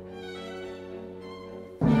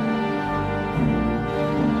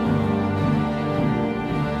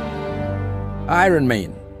 Iron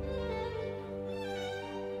Man.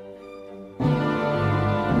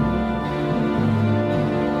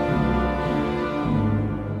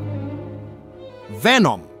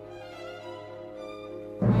 Venom.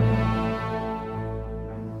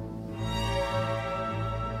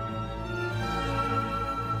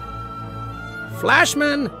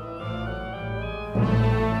 Flashman.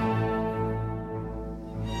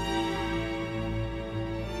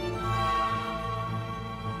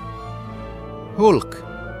 Hulk.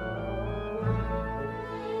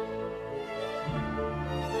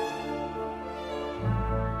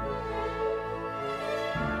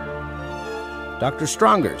 Dr.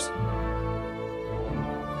 Strongers.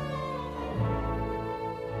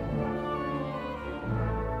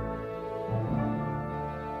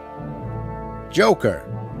 Joker.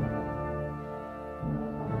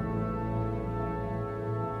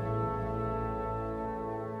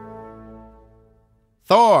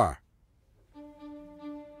 Thor.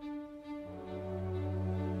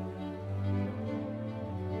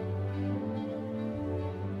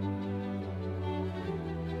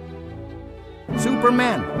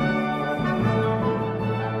 Superman.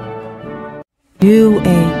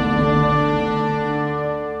 UA.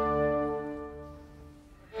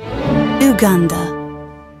 Uganda.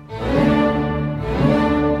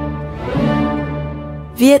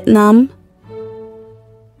 Vietnam.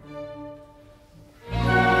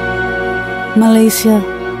 Malaysia.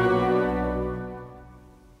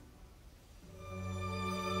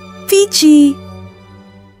 Fiji.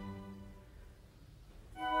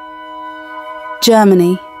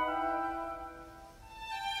 Germany.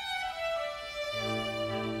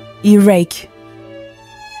 Iraq.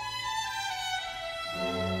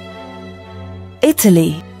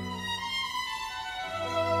 Italy.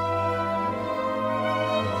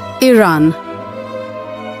 Iran.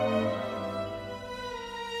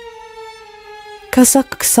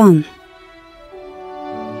 Kazakhstan.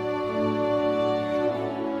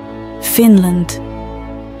 Finland.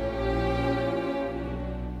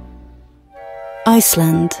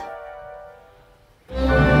 Iceland.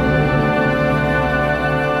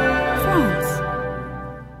 France.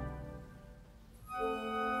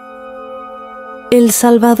 El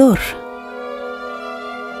Salvador.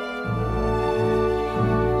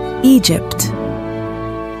 Egypt.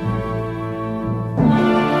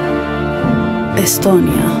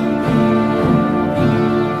 Estonia.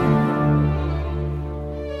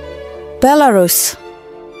 Belarus.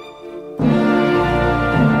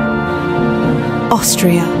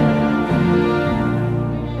 Austria.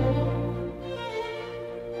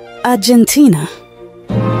 Argentina.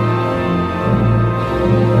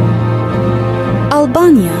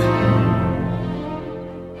 Albania.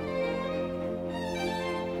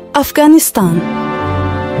 Afghanistan.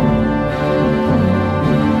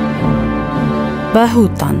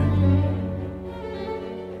 Bhutan.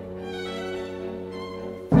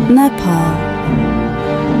 Nepal.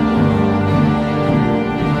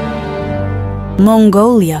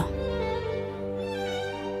 Mongolia.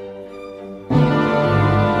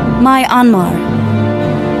 Myanmar.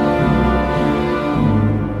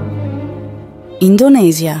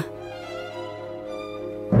 Indonesia.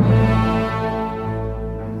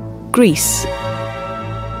 Greece.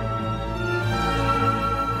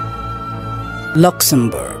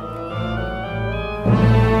 Luxembourg.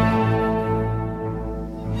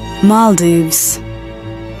 Maldives.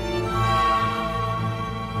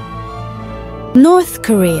 North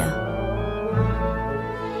Korea.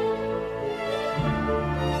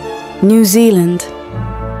 New Zealand.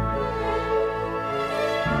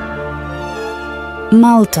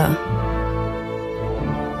 Malta.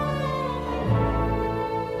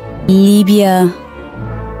 Libya.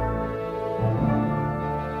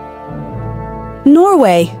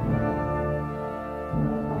 Norway.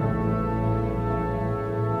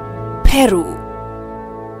 Peru.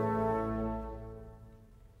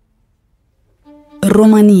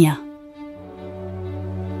 Romania.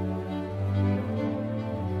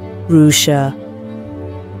 Russia.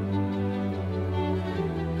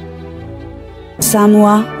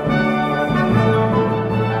 Samoa.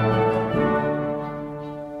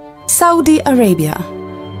 Saudi Arabia.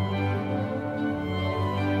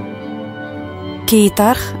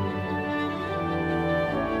 Qatar.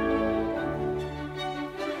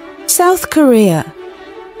 South Korea.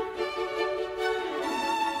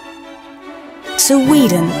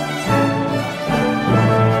 Sweden.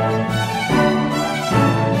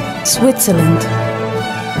 Switzerland.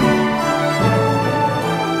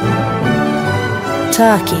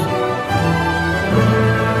 Turkey.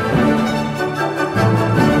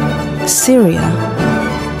 Syria.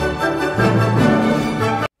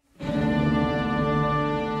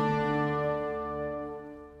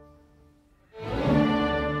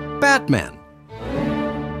 Batman.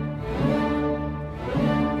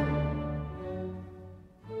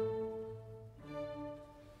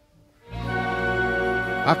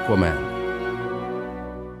 Aquaman.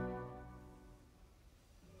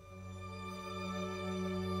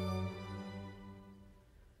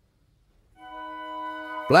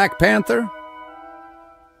 Black Panther.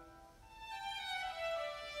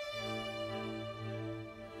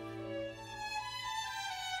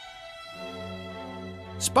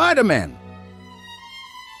 Spider-Man.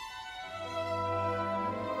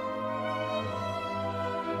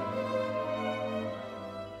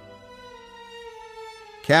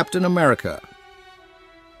 Captain America.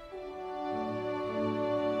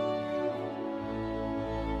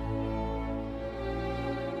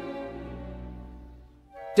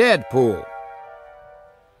 Deadpool.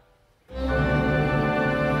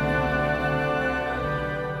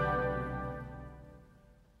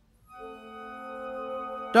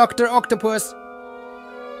 Dr. Octopus.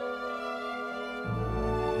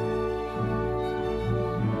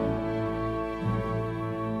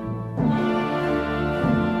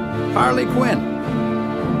 Harley Quinn.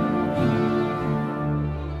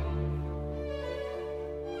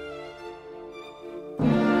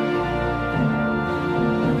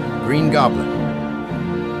 Green Goblin.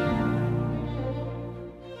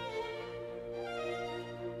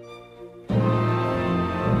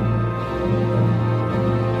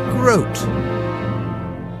 Groot.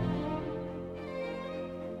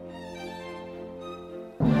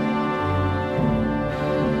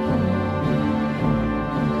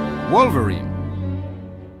 Wolverine.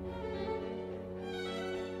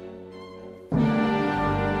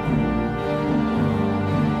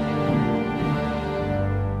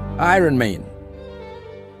 Iron Man.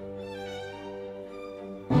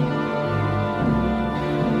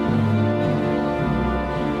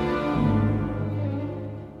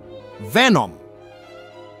 Venom.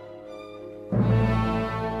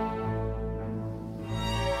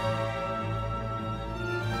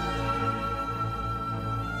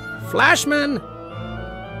 Flashman!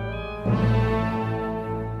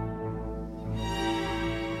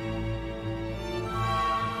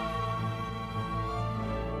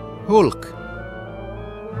 Hulk.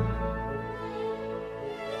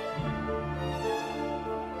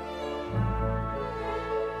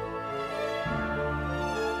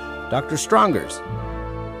 Dr. Strongers.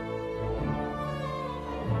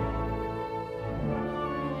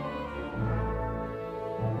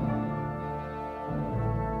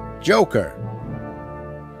 Joker.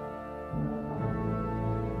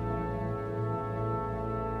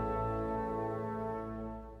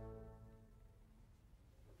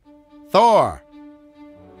 Thor.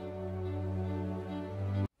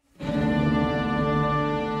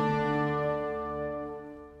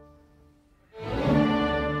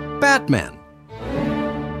 Batman.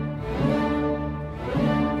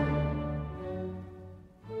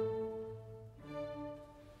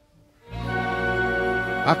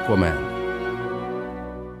 Aquaman.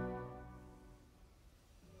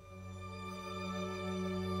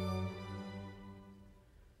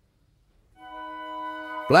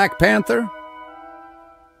 Black Panther.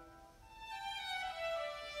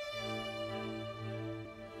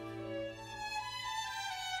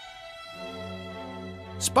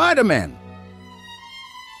 Spider-Man.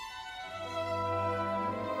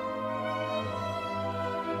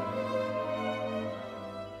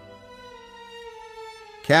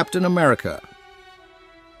 Captain America.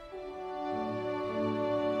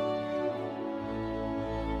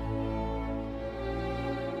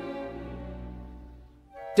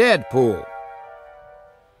 Deadpool.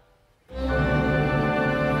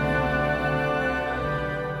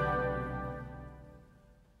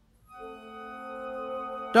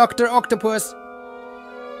 Dr. Octopus.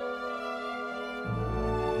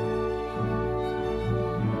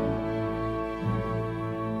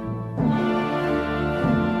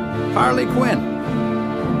 Harley Quinn.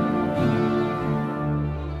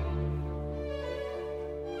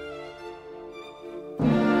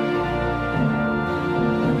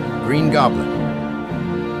 Green Goblin.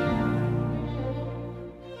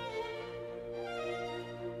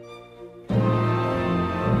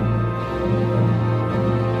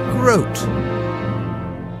 Groot.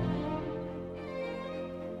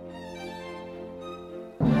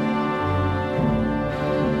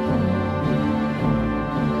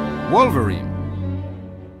 Wolverine.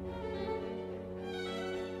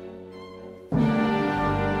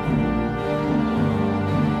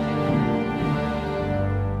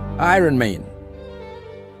 Iron Man.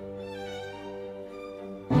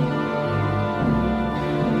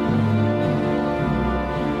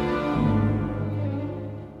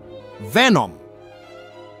 Venom.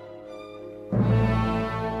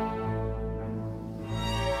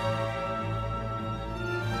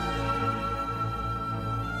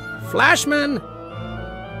 Flashman.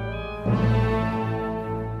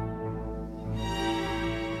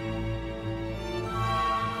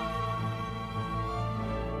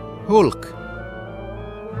 Hulk.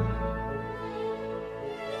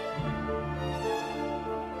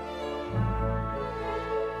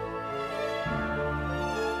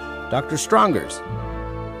 Dr. Strongers.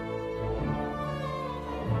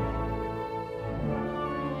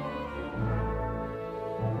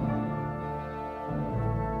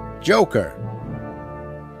 Joker.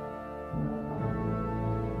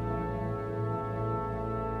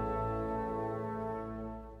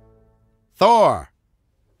 Thor.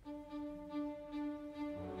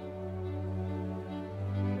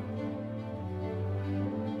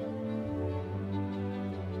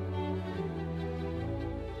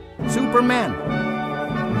 Superman.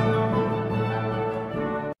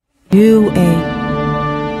 UA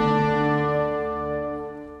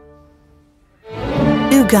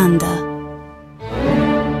Uganda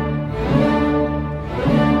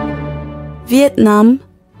Vietnam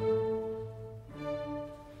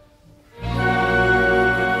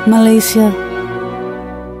Malaysia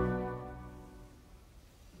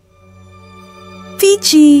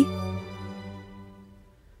Fiji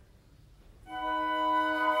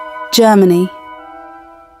Germany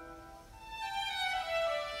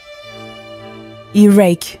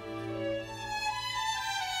Iraq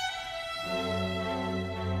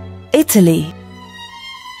Italy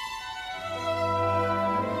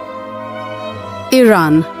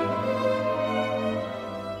Iran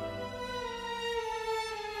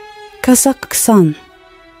Kazakhstan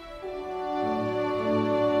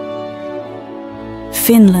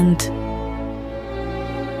Finland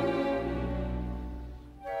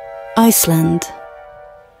Iceland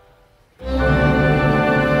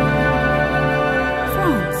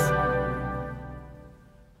France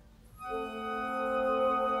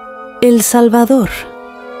El Salvador,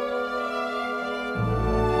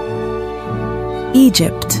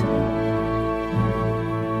 Egypt,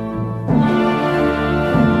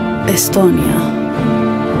 Estonia,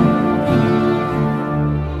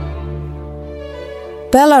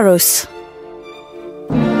 Belarus,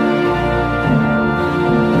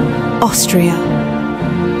 Austria,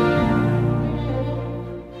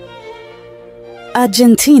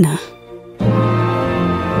 Argentina,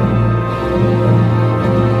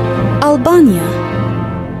 Albania,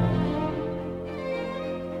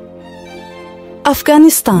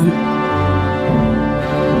 Afghanistan,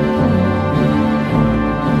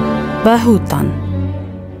 Bhutan,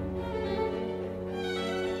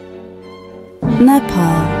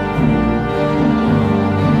 Nepal,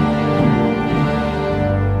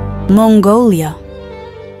 Mongolia,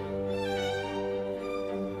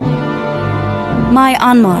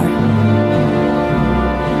 Myanmar,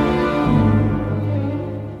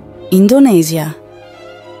 Indonesia,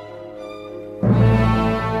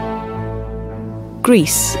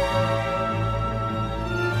 Greece,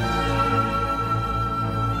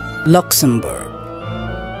 Luxembourg,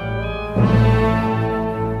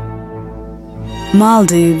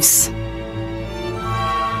 Maldives,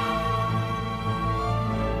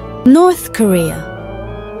 North Korea,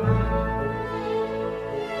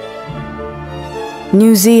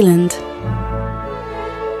 New Zealand,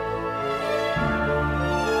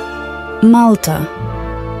 Malta,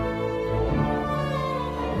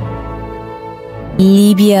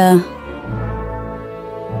 Libya,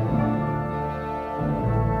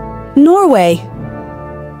 Norway,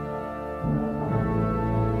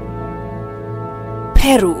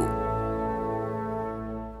 Peru,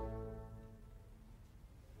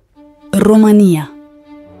 Romania,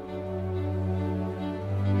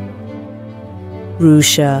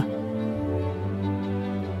 Russia,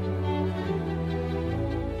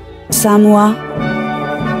 Samoa,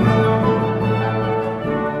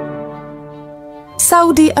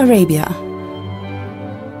 Saudi Arabia,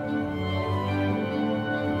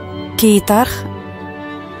 Qatar,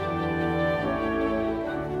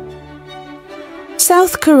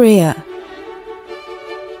 South Korea,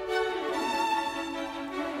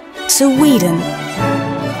 Sweden,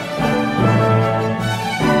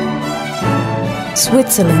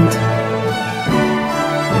 Switzerland,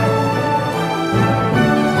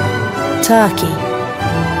 Turkey,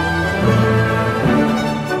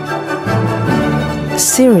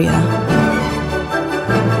 Syria,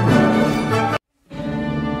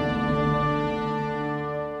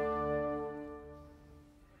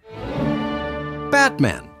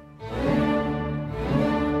 Batman.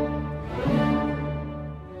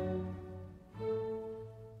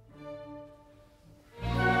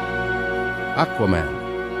 Aquaman.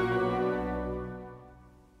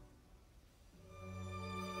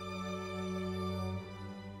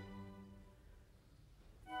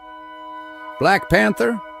 Black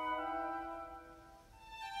Panther.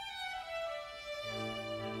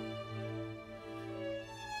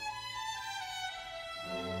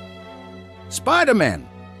 Spider-Man.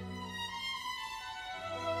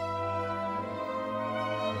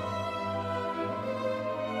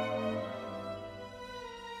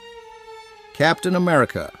 Captain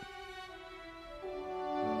America.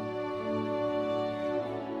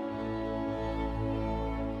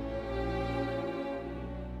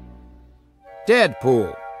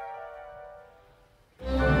 Deadpool.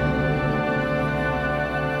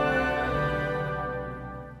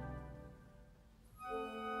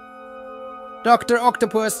 Dr.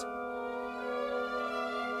 Octopus.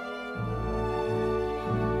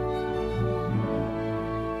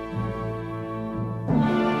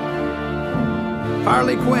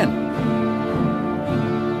 Harley Quinn.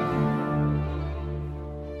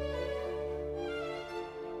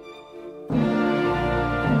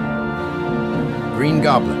 Green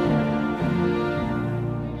Goblin.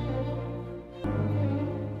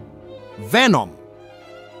 Venom.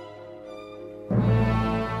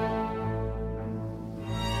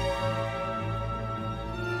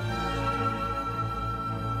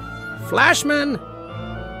 Flashman.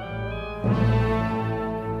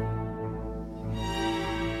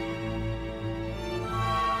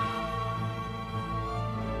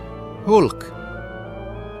 Hulk.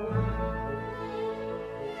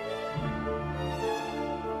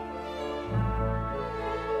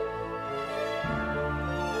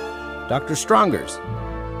 Dr. Strongers.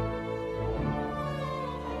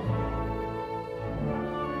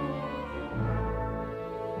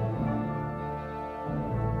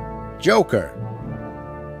 Joker.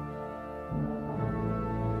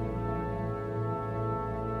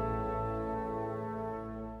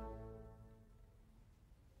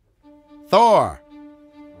 Thor.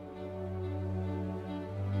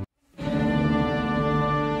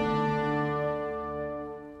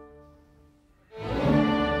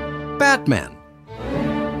 Batman.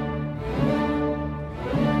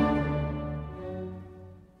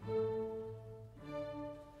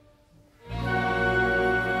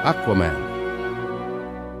 Aquaman.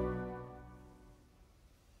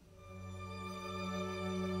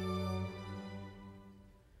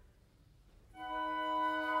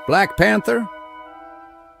 Black Panther.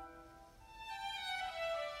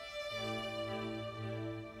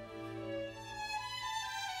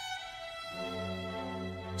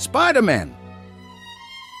 Spider-Man.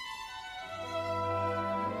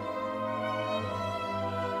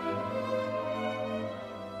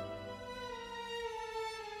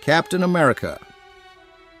 Captain America.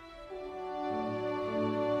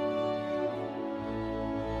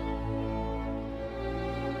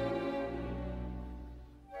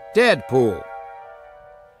 Deadpool.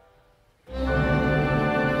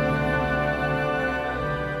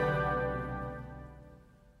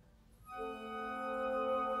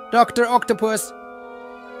 Dr. Octopus.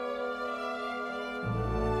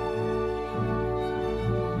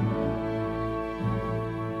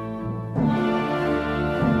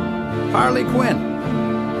 Harley Quinn.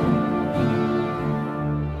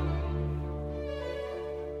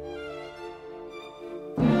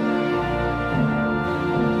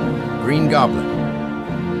 Green Goblin.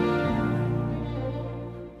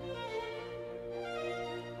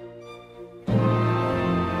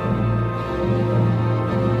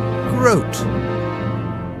 Groot.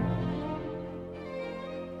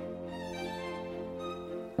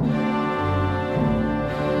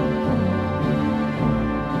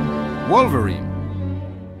 Wolverine.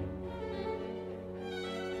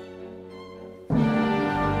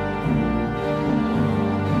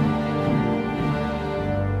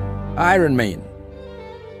 Iron Man.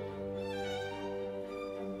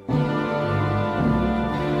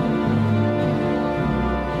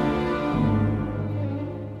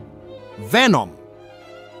 Venom.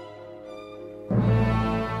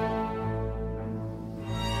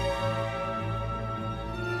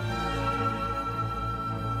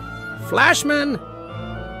 Flashman.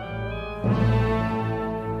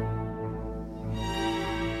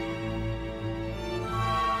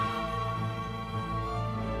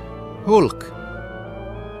 Hulk.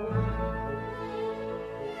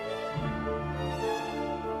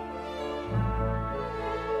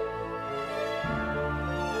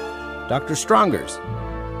 Dr. Strongers.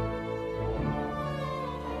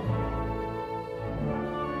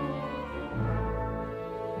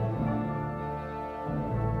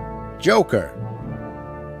 Joker.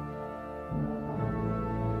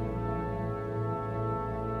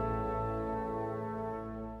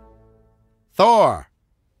 Thor.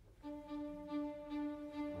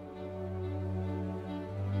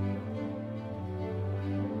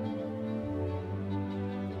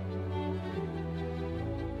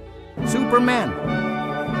 Superman.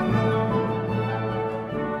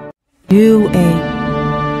 UA.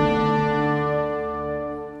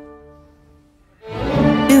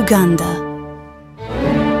 Uganda.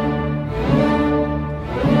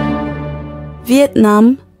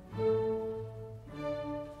 Vietnam.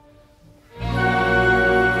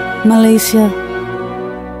 Malaysia.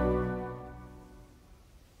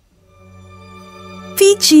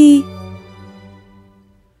 Fiji.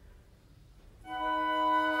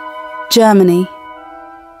 Germany.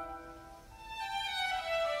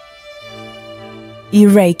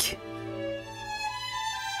 Iraq.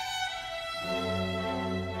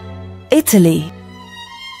 Italy.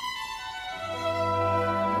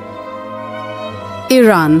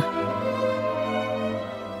 Iran.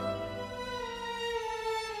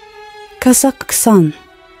 Kazakhstan.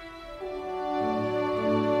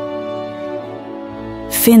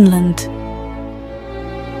 Finland.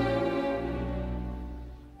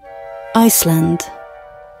 Iceland.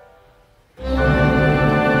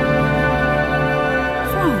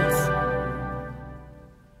 France.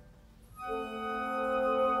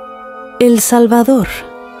 El Salvador.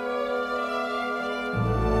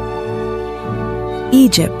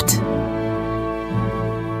 Egypt.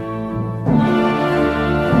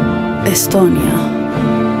 Estonia.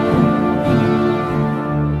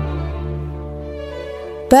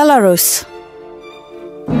 Belarus.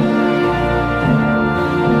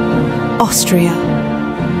 Austria.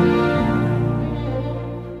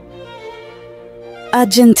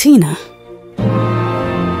 Argentina.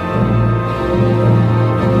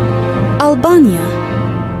 Albania.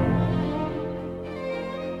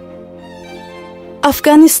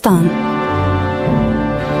 Afghanistan.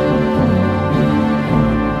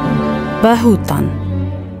 Bhutan,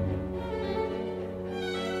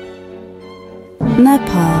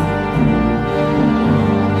 Nepal,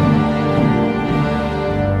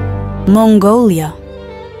 Mongolia,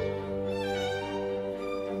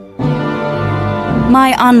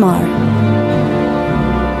 Myanmar,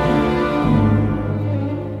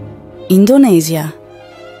 Indonesia,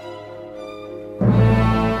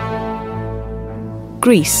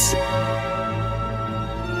 Greece,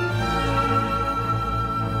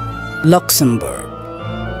 Luxembourg,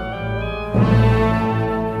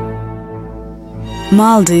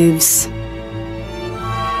 Maldives,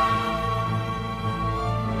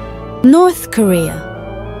 North Korea,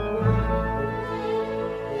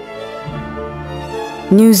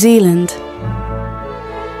 New Zealand,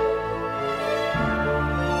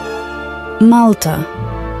 Malta,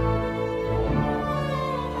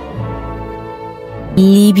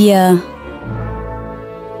 Libya,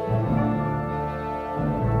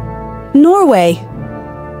 Norway,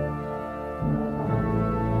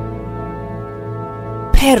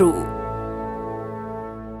 Peru,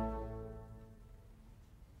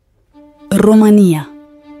 Romania,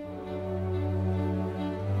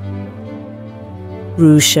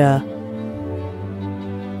 Russia,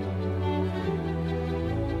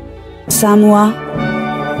 Samoa,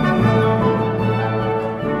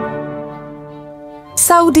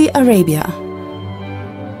 Saudi Arabia,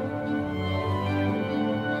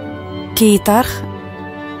 Qatar,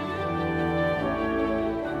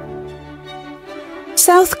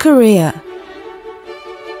 South Korea,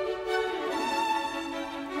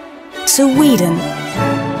 Sweden,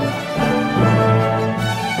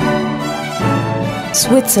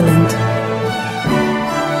 Switzerland,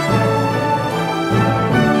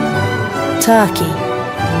 Turkey,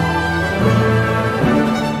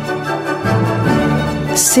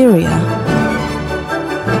 Syria,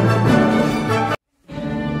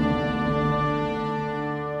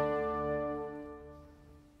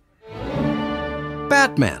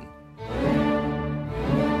 Batman.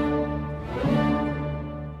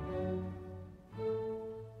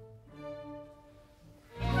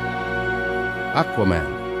 Aquaman.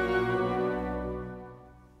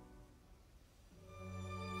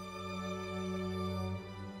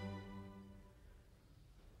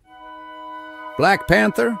 Black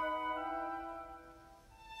Panther.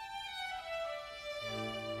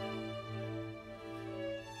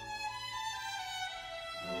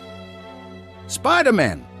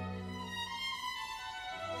 Spider-Man.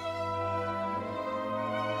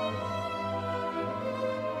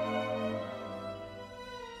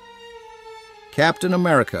 Captain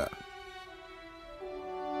America.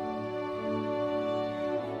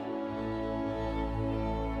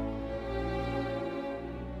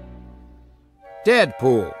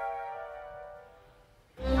 Deadpool.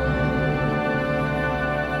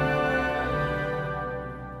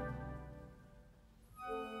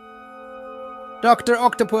 Dr.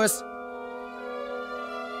 Octopus.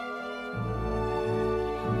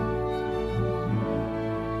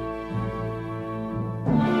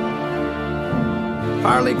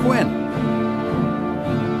 Harley Quinn.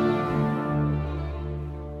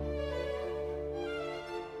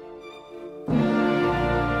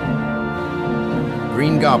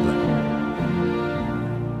 Green Goblin.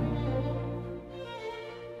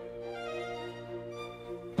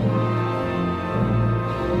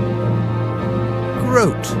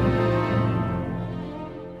 Groot.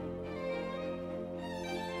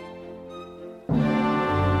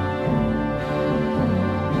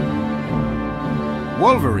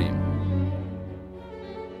 Wolverine.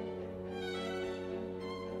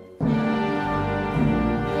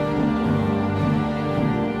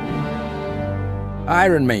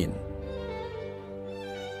 Iron Man.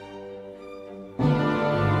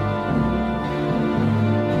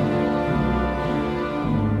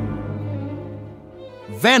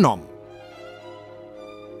 Venom.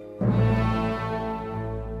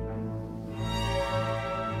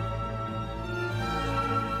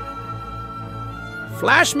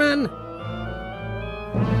 Flashman.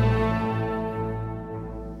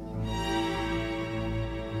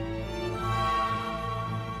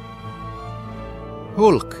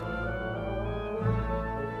 Hulk.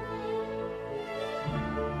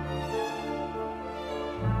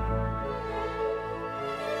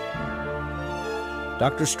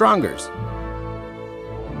 Dr. Strongers.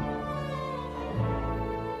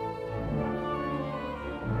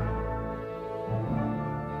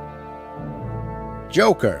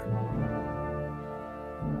 Joker.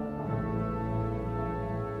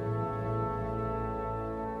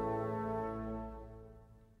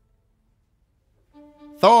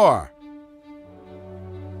 Thor.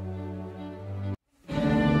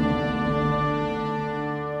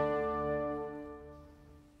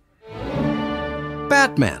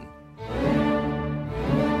 Batman.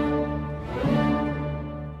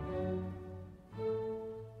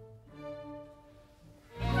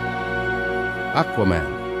 Aquaman.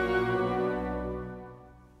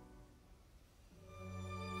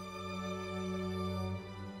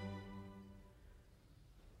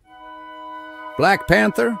 Black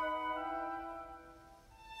Panther.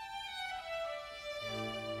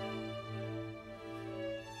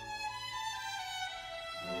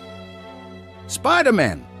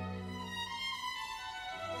 Spider-Man.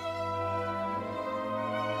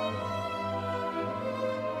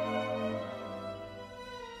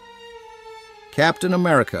 Captain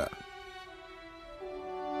America.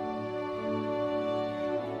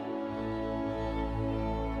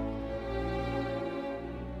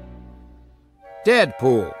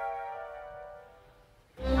 Deadpool.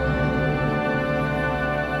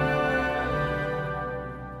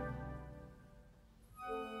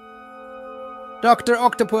 Dr.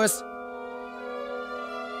 Octopus.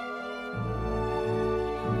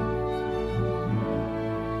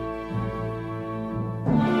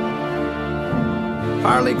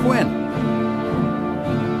 Harley Quinn.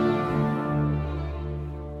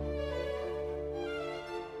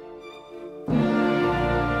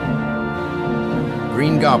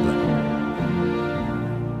 Green Goblin.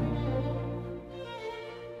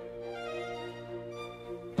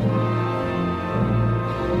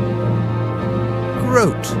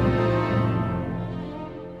 Groot.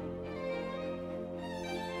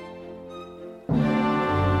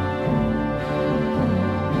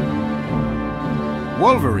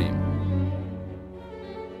 Wolverine.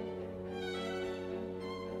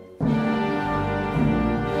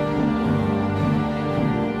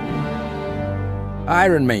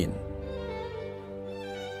 Iron Man.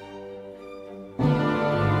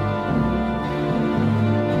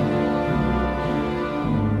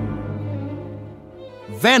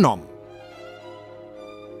 Venom.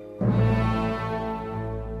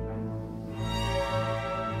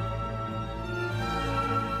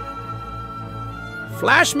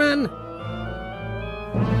 Flashman.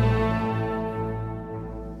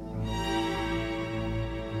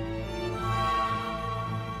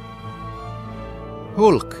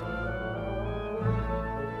 Hulk.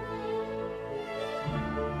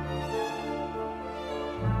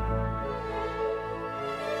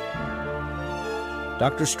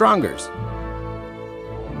 Dr. Strongers.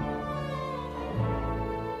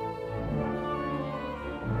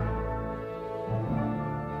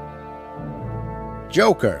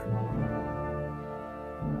 Joker.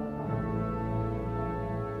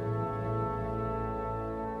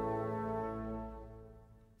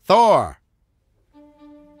 Thor.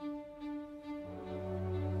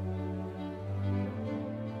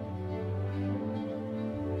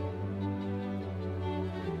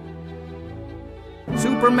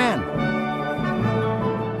 Superman.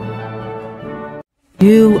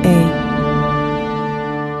 UA.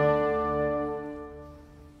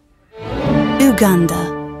 Uganda.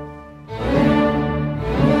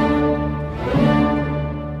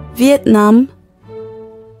 Vietnam.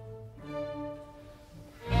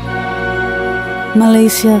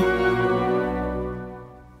 Malaysia.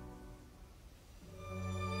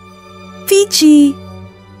 Fiji.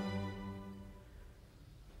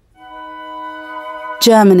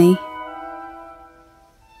 Germany.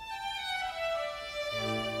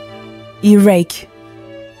 Iraq.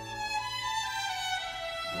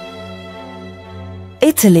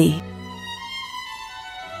 Italy.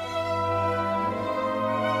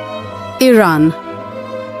 Iran.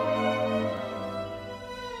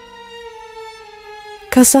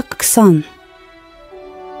 Kazakhstan.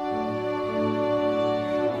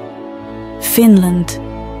 Finland.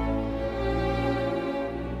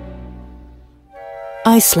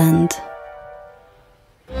 Iceland.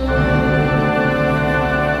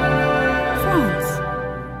 France.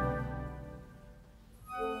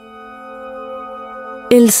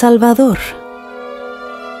 El Salvador.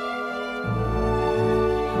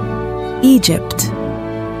 Egypt.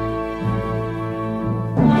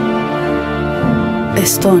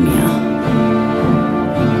 Estonia.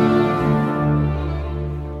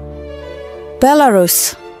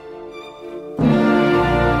 Belarus.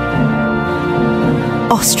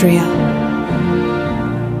 Austria.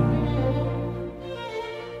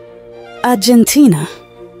 Argentina.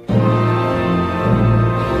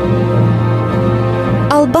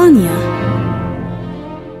 Albania.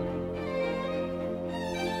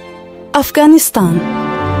 Afghanistan.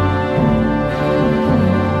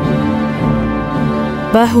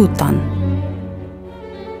 Bhutan.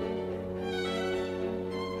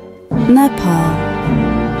 Nepal.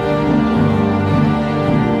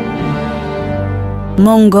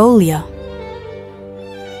 Mongolia,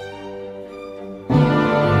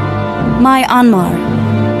 Myanmar,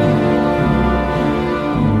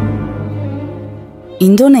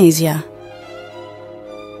 Indonesia,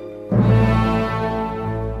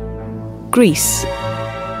 Greece,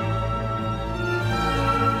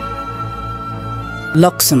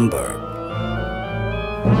 Luxembourg,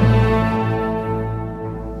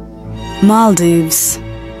 Maldives,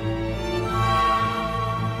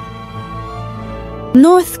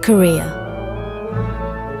 North Korea,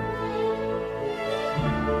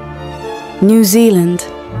 New Zealand,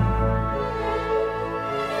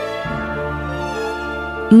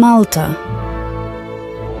 Malta,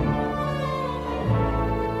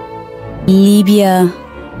 Libya,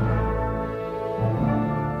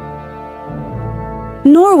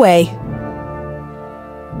 Norway,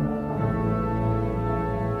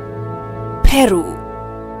 Peru,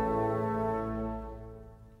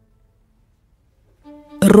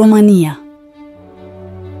 Romania,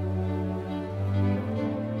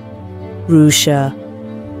 Russia,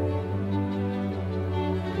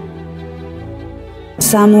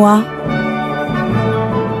 Samoa,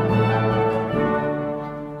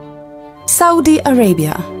 Saudi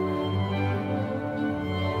Arabia,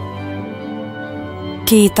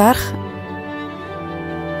 Qatar,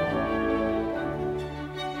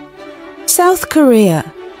 South Korea,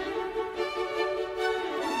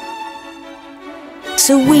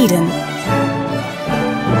 Sweden,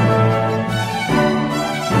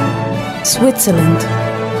 Switzerland,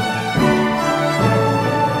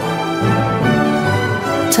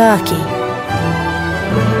 Turkey,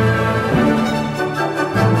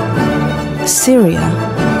 Syria,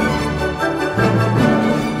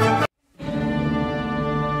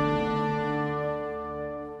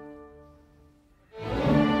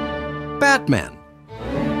 Batman.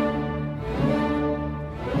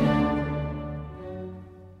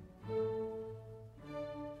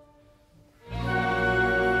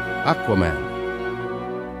 Aquaman.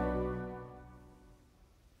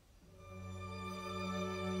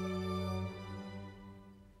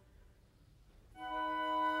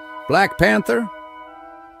 Black Panther.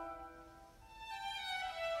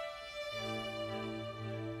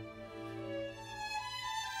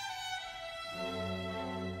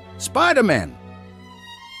 Spider-Man.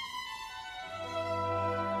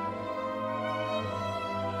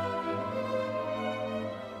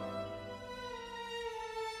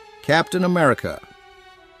 Captain America.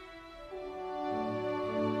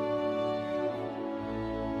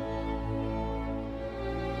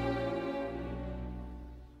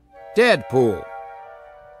 Deadpool.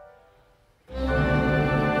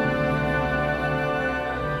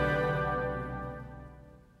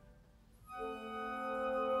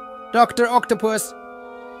 Dr. Octopus.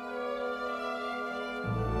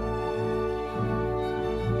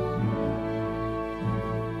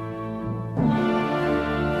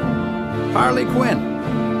 Harley Quinn.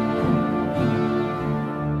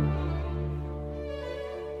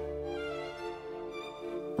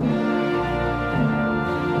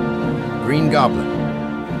 Green Goblin.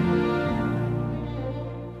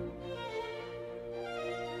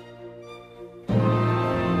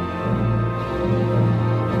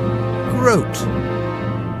 Groot.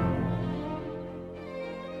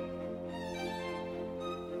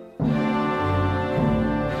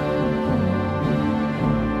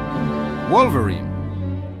 Wolverine.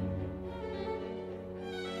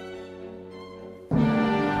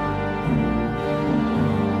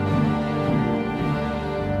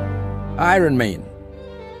 Iron Man.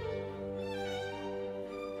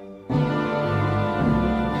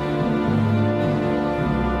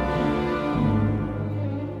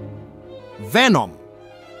 Venom.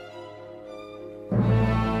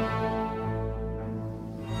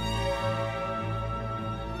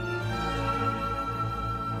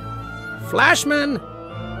 Flashman.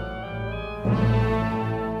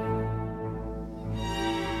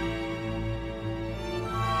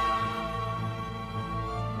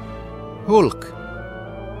 Hulk.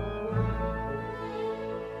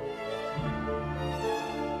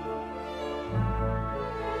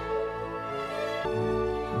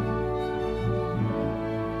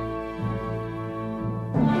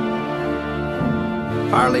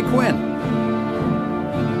 Harley Quinn.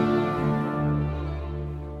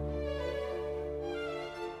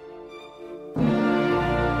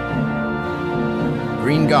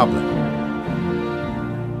 Green Goblin.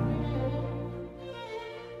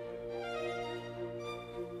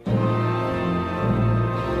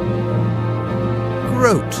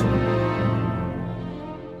 Groot.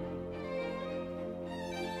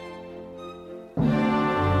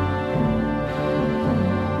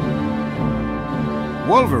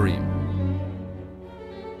 Wolverine.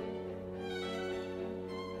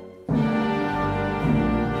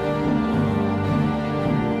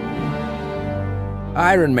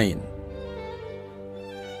 Iron Man.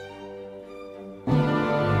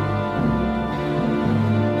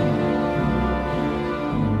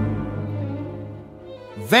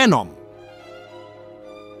 Venom.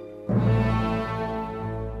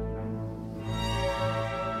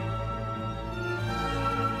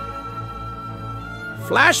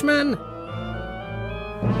 Flashman.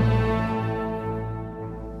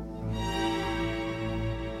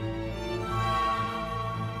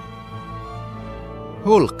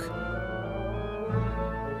 Hulk.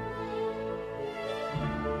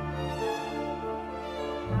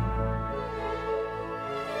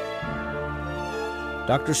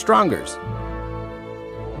 Dr. Strongers.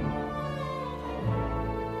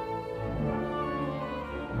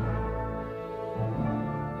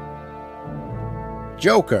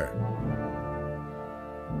 Joker.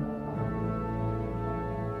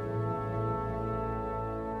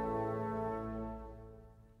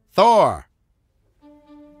 Thor.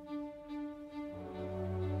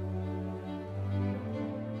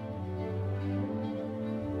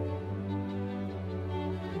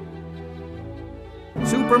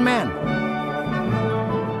 Superman.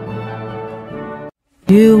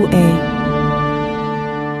 UA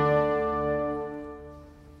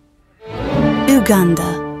Uganda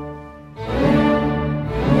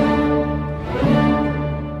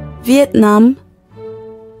Vietnam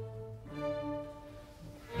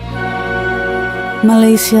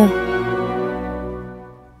Malaysia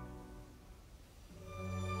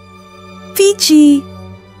Fiji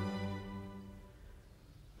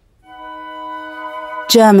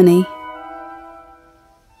Germany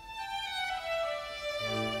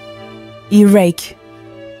Iraq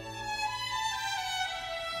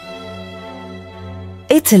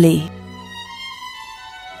Italy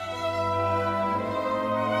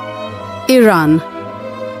Iran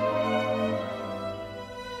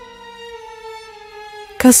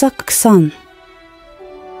Kazakhstan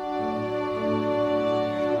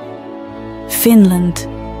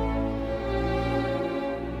Finland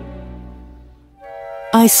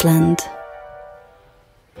Iceland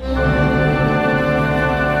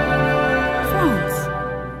France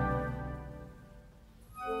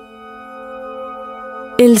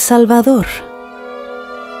El Salvador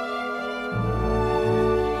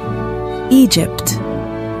Egypt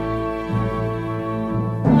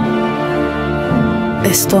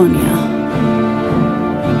Estonia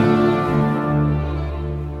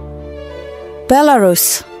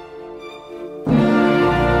Belarus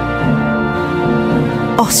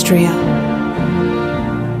Austria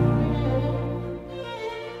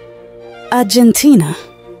Argentina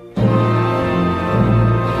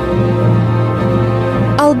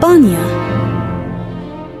Albania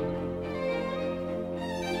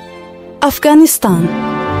Afghanistan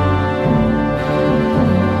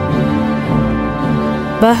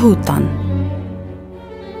Bhutan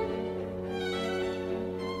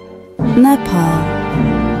Nepal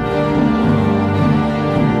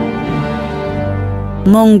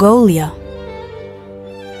Mongolia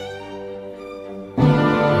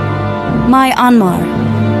Myanmar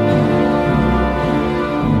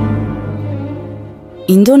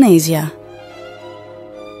Indonesia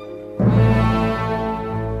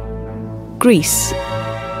Greece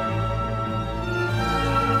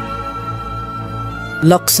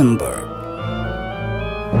Luxembourg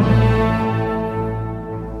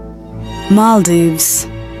Maldives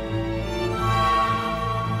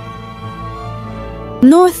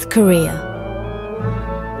North Korea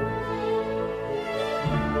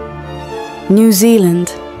New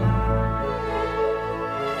Zealand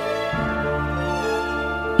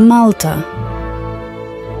Malta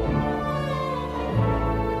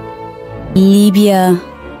Libya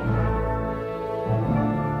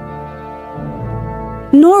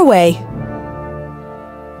Norway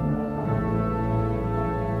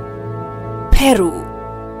Peru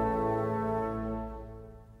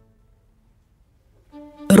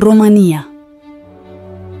Romania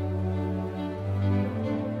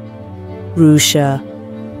Russia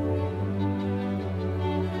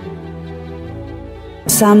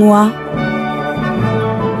Samoa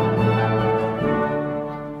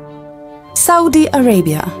Saudi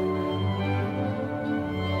Arabia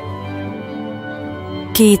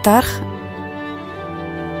Qatar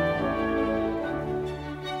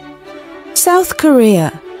South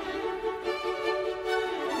Korea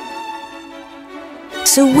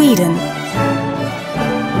Sweden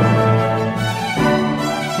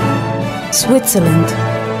Switzerland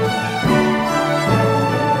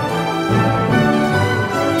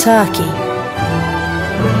Turkey,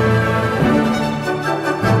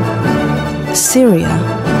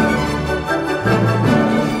 Syria,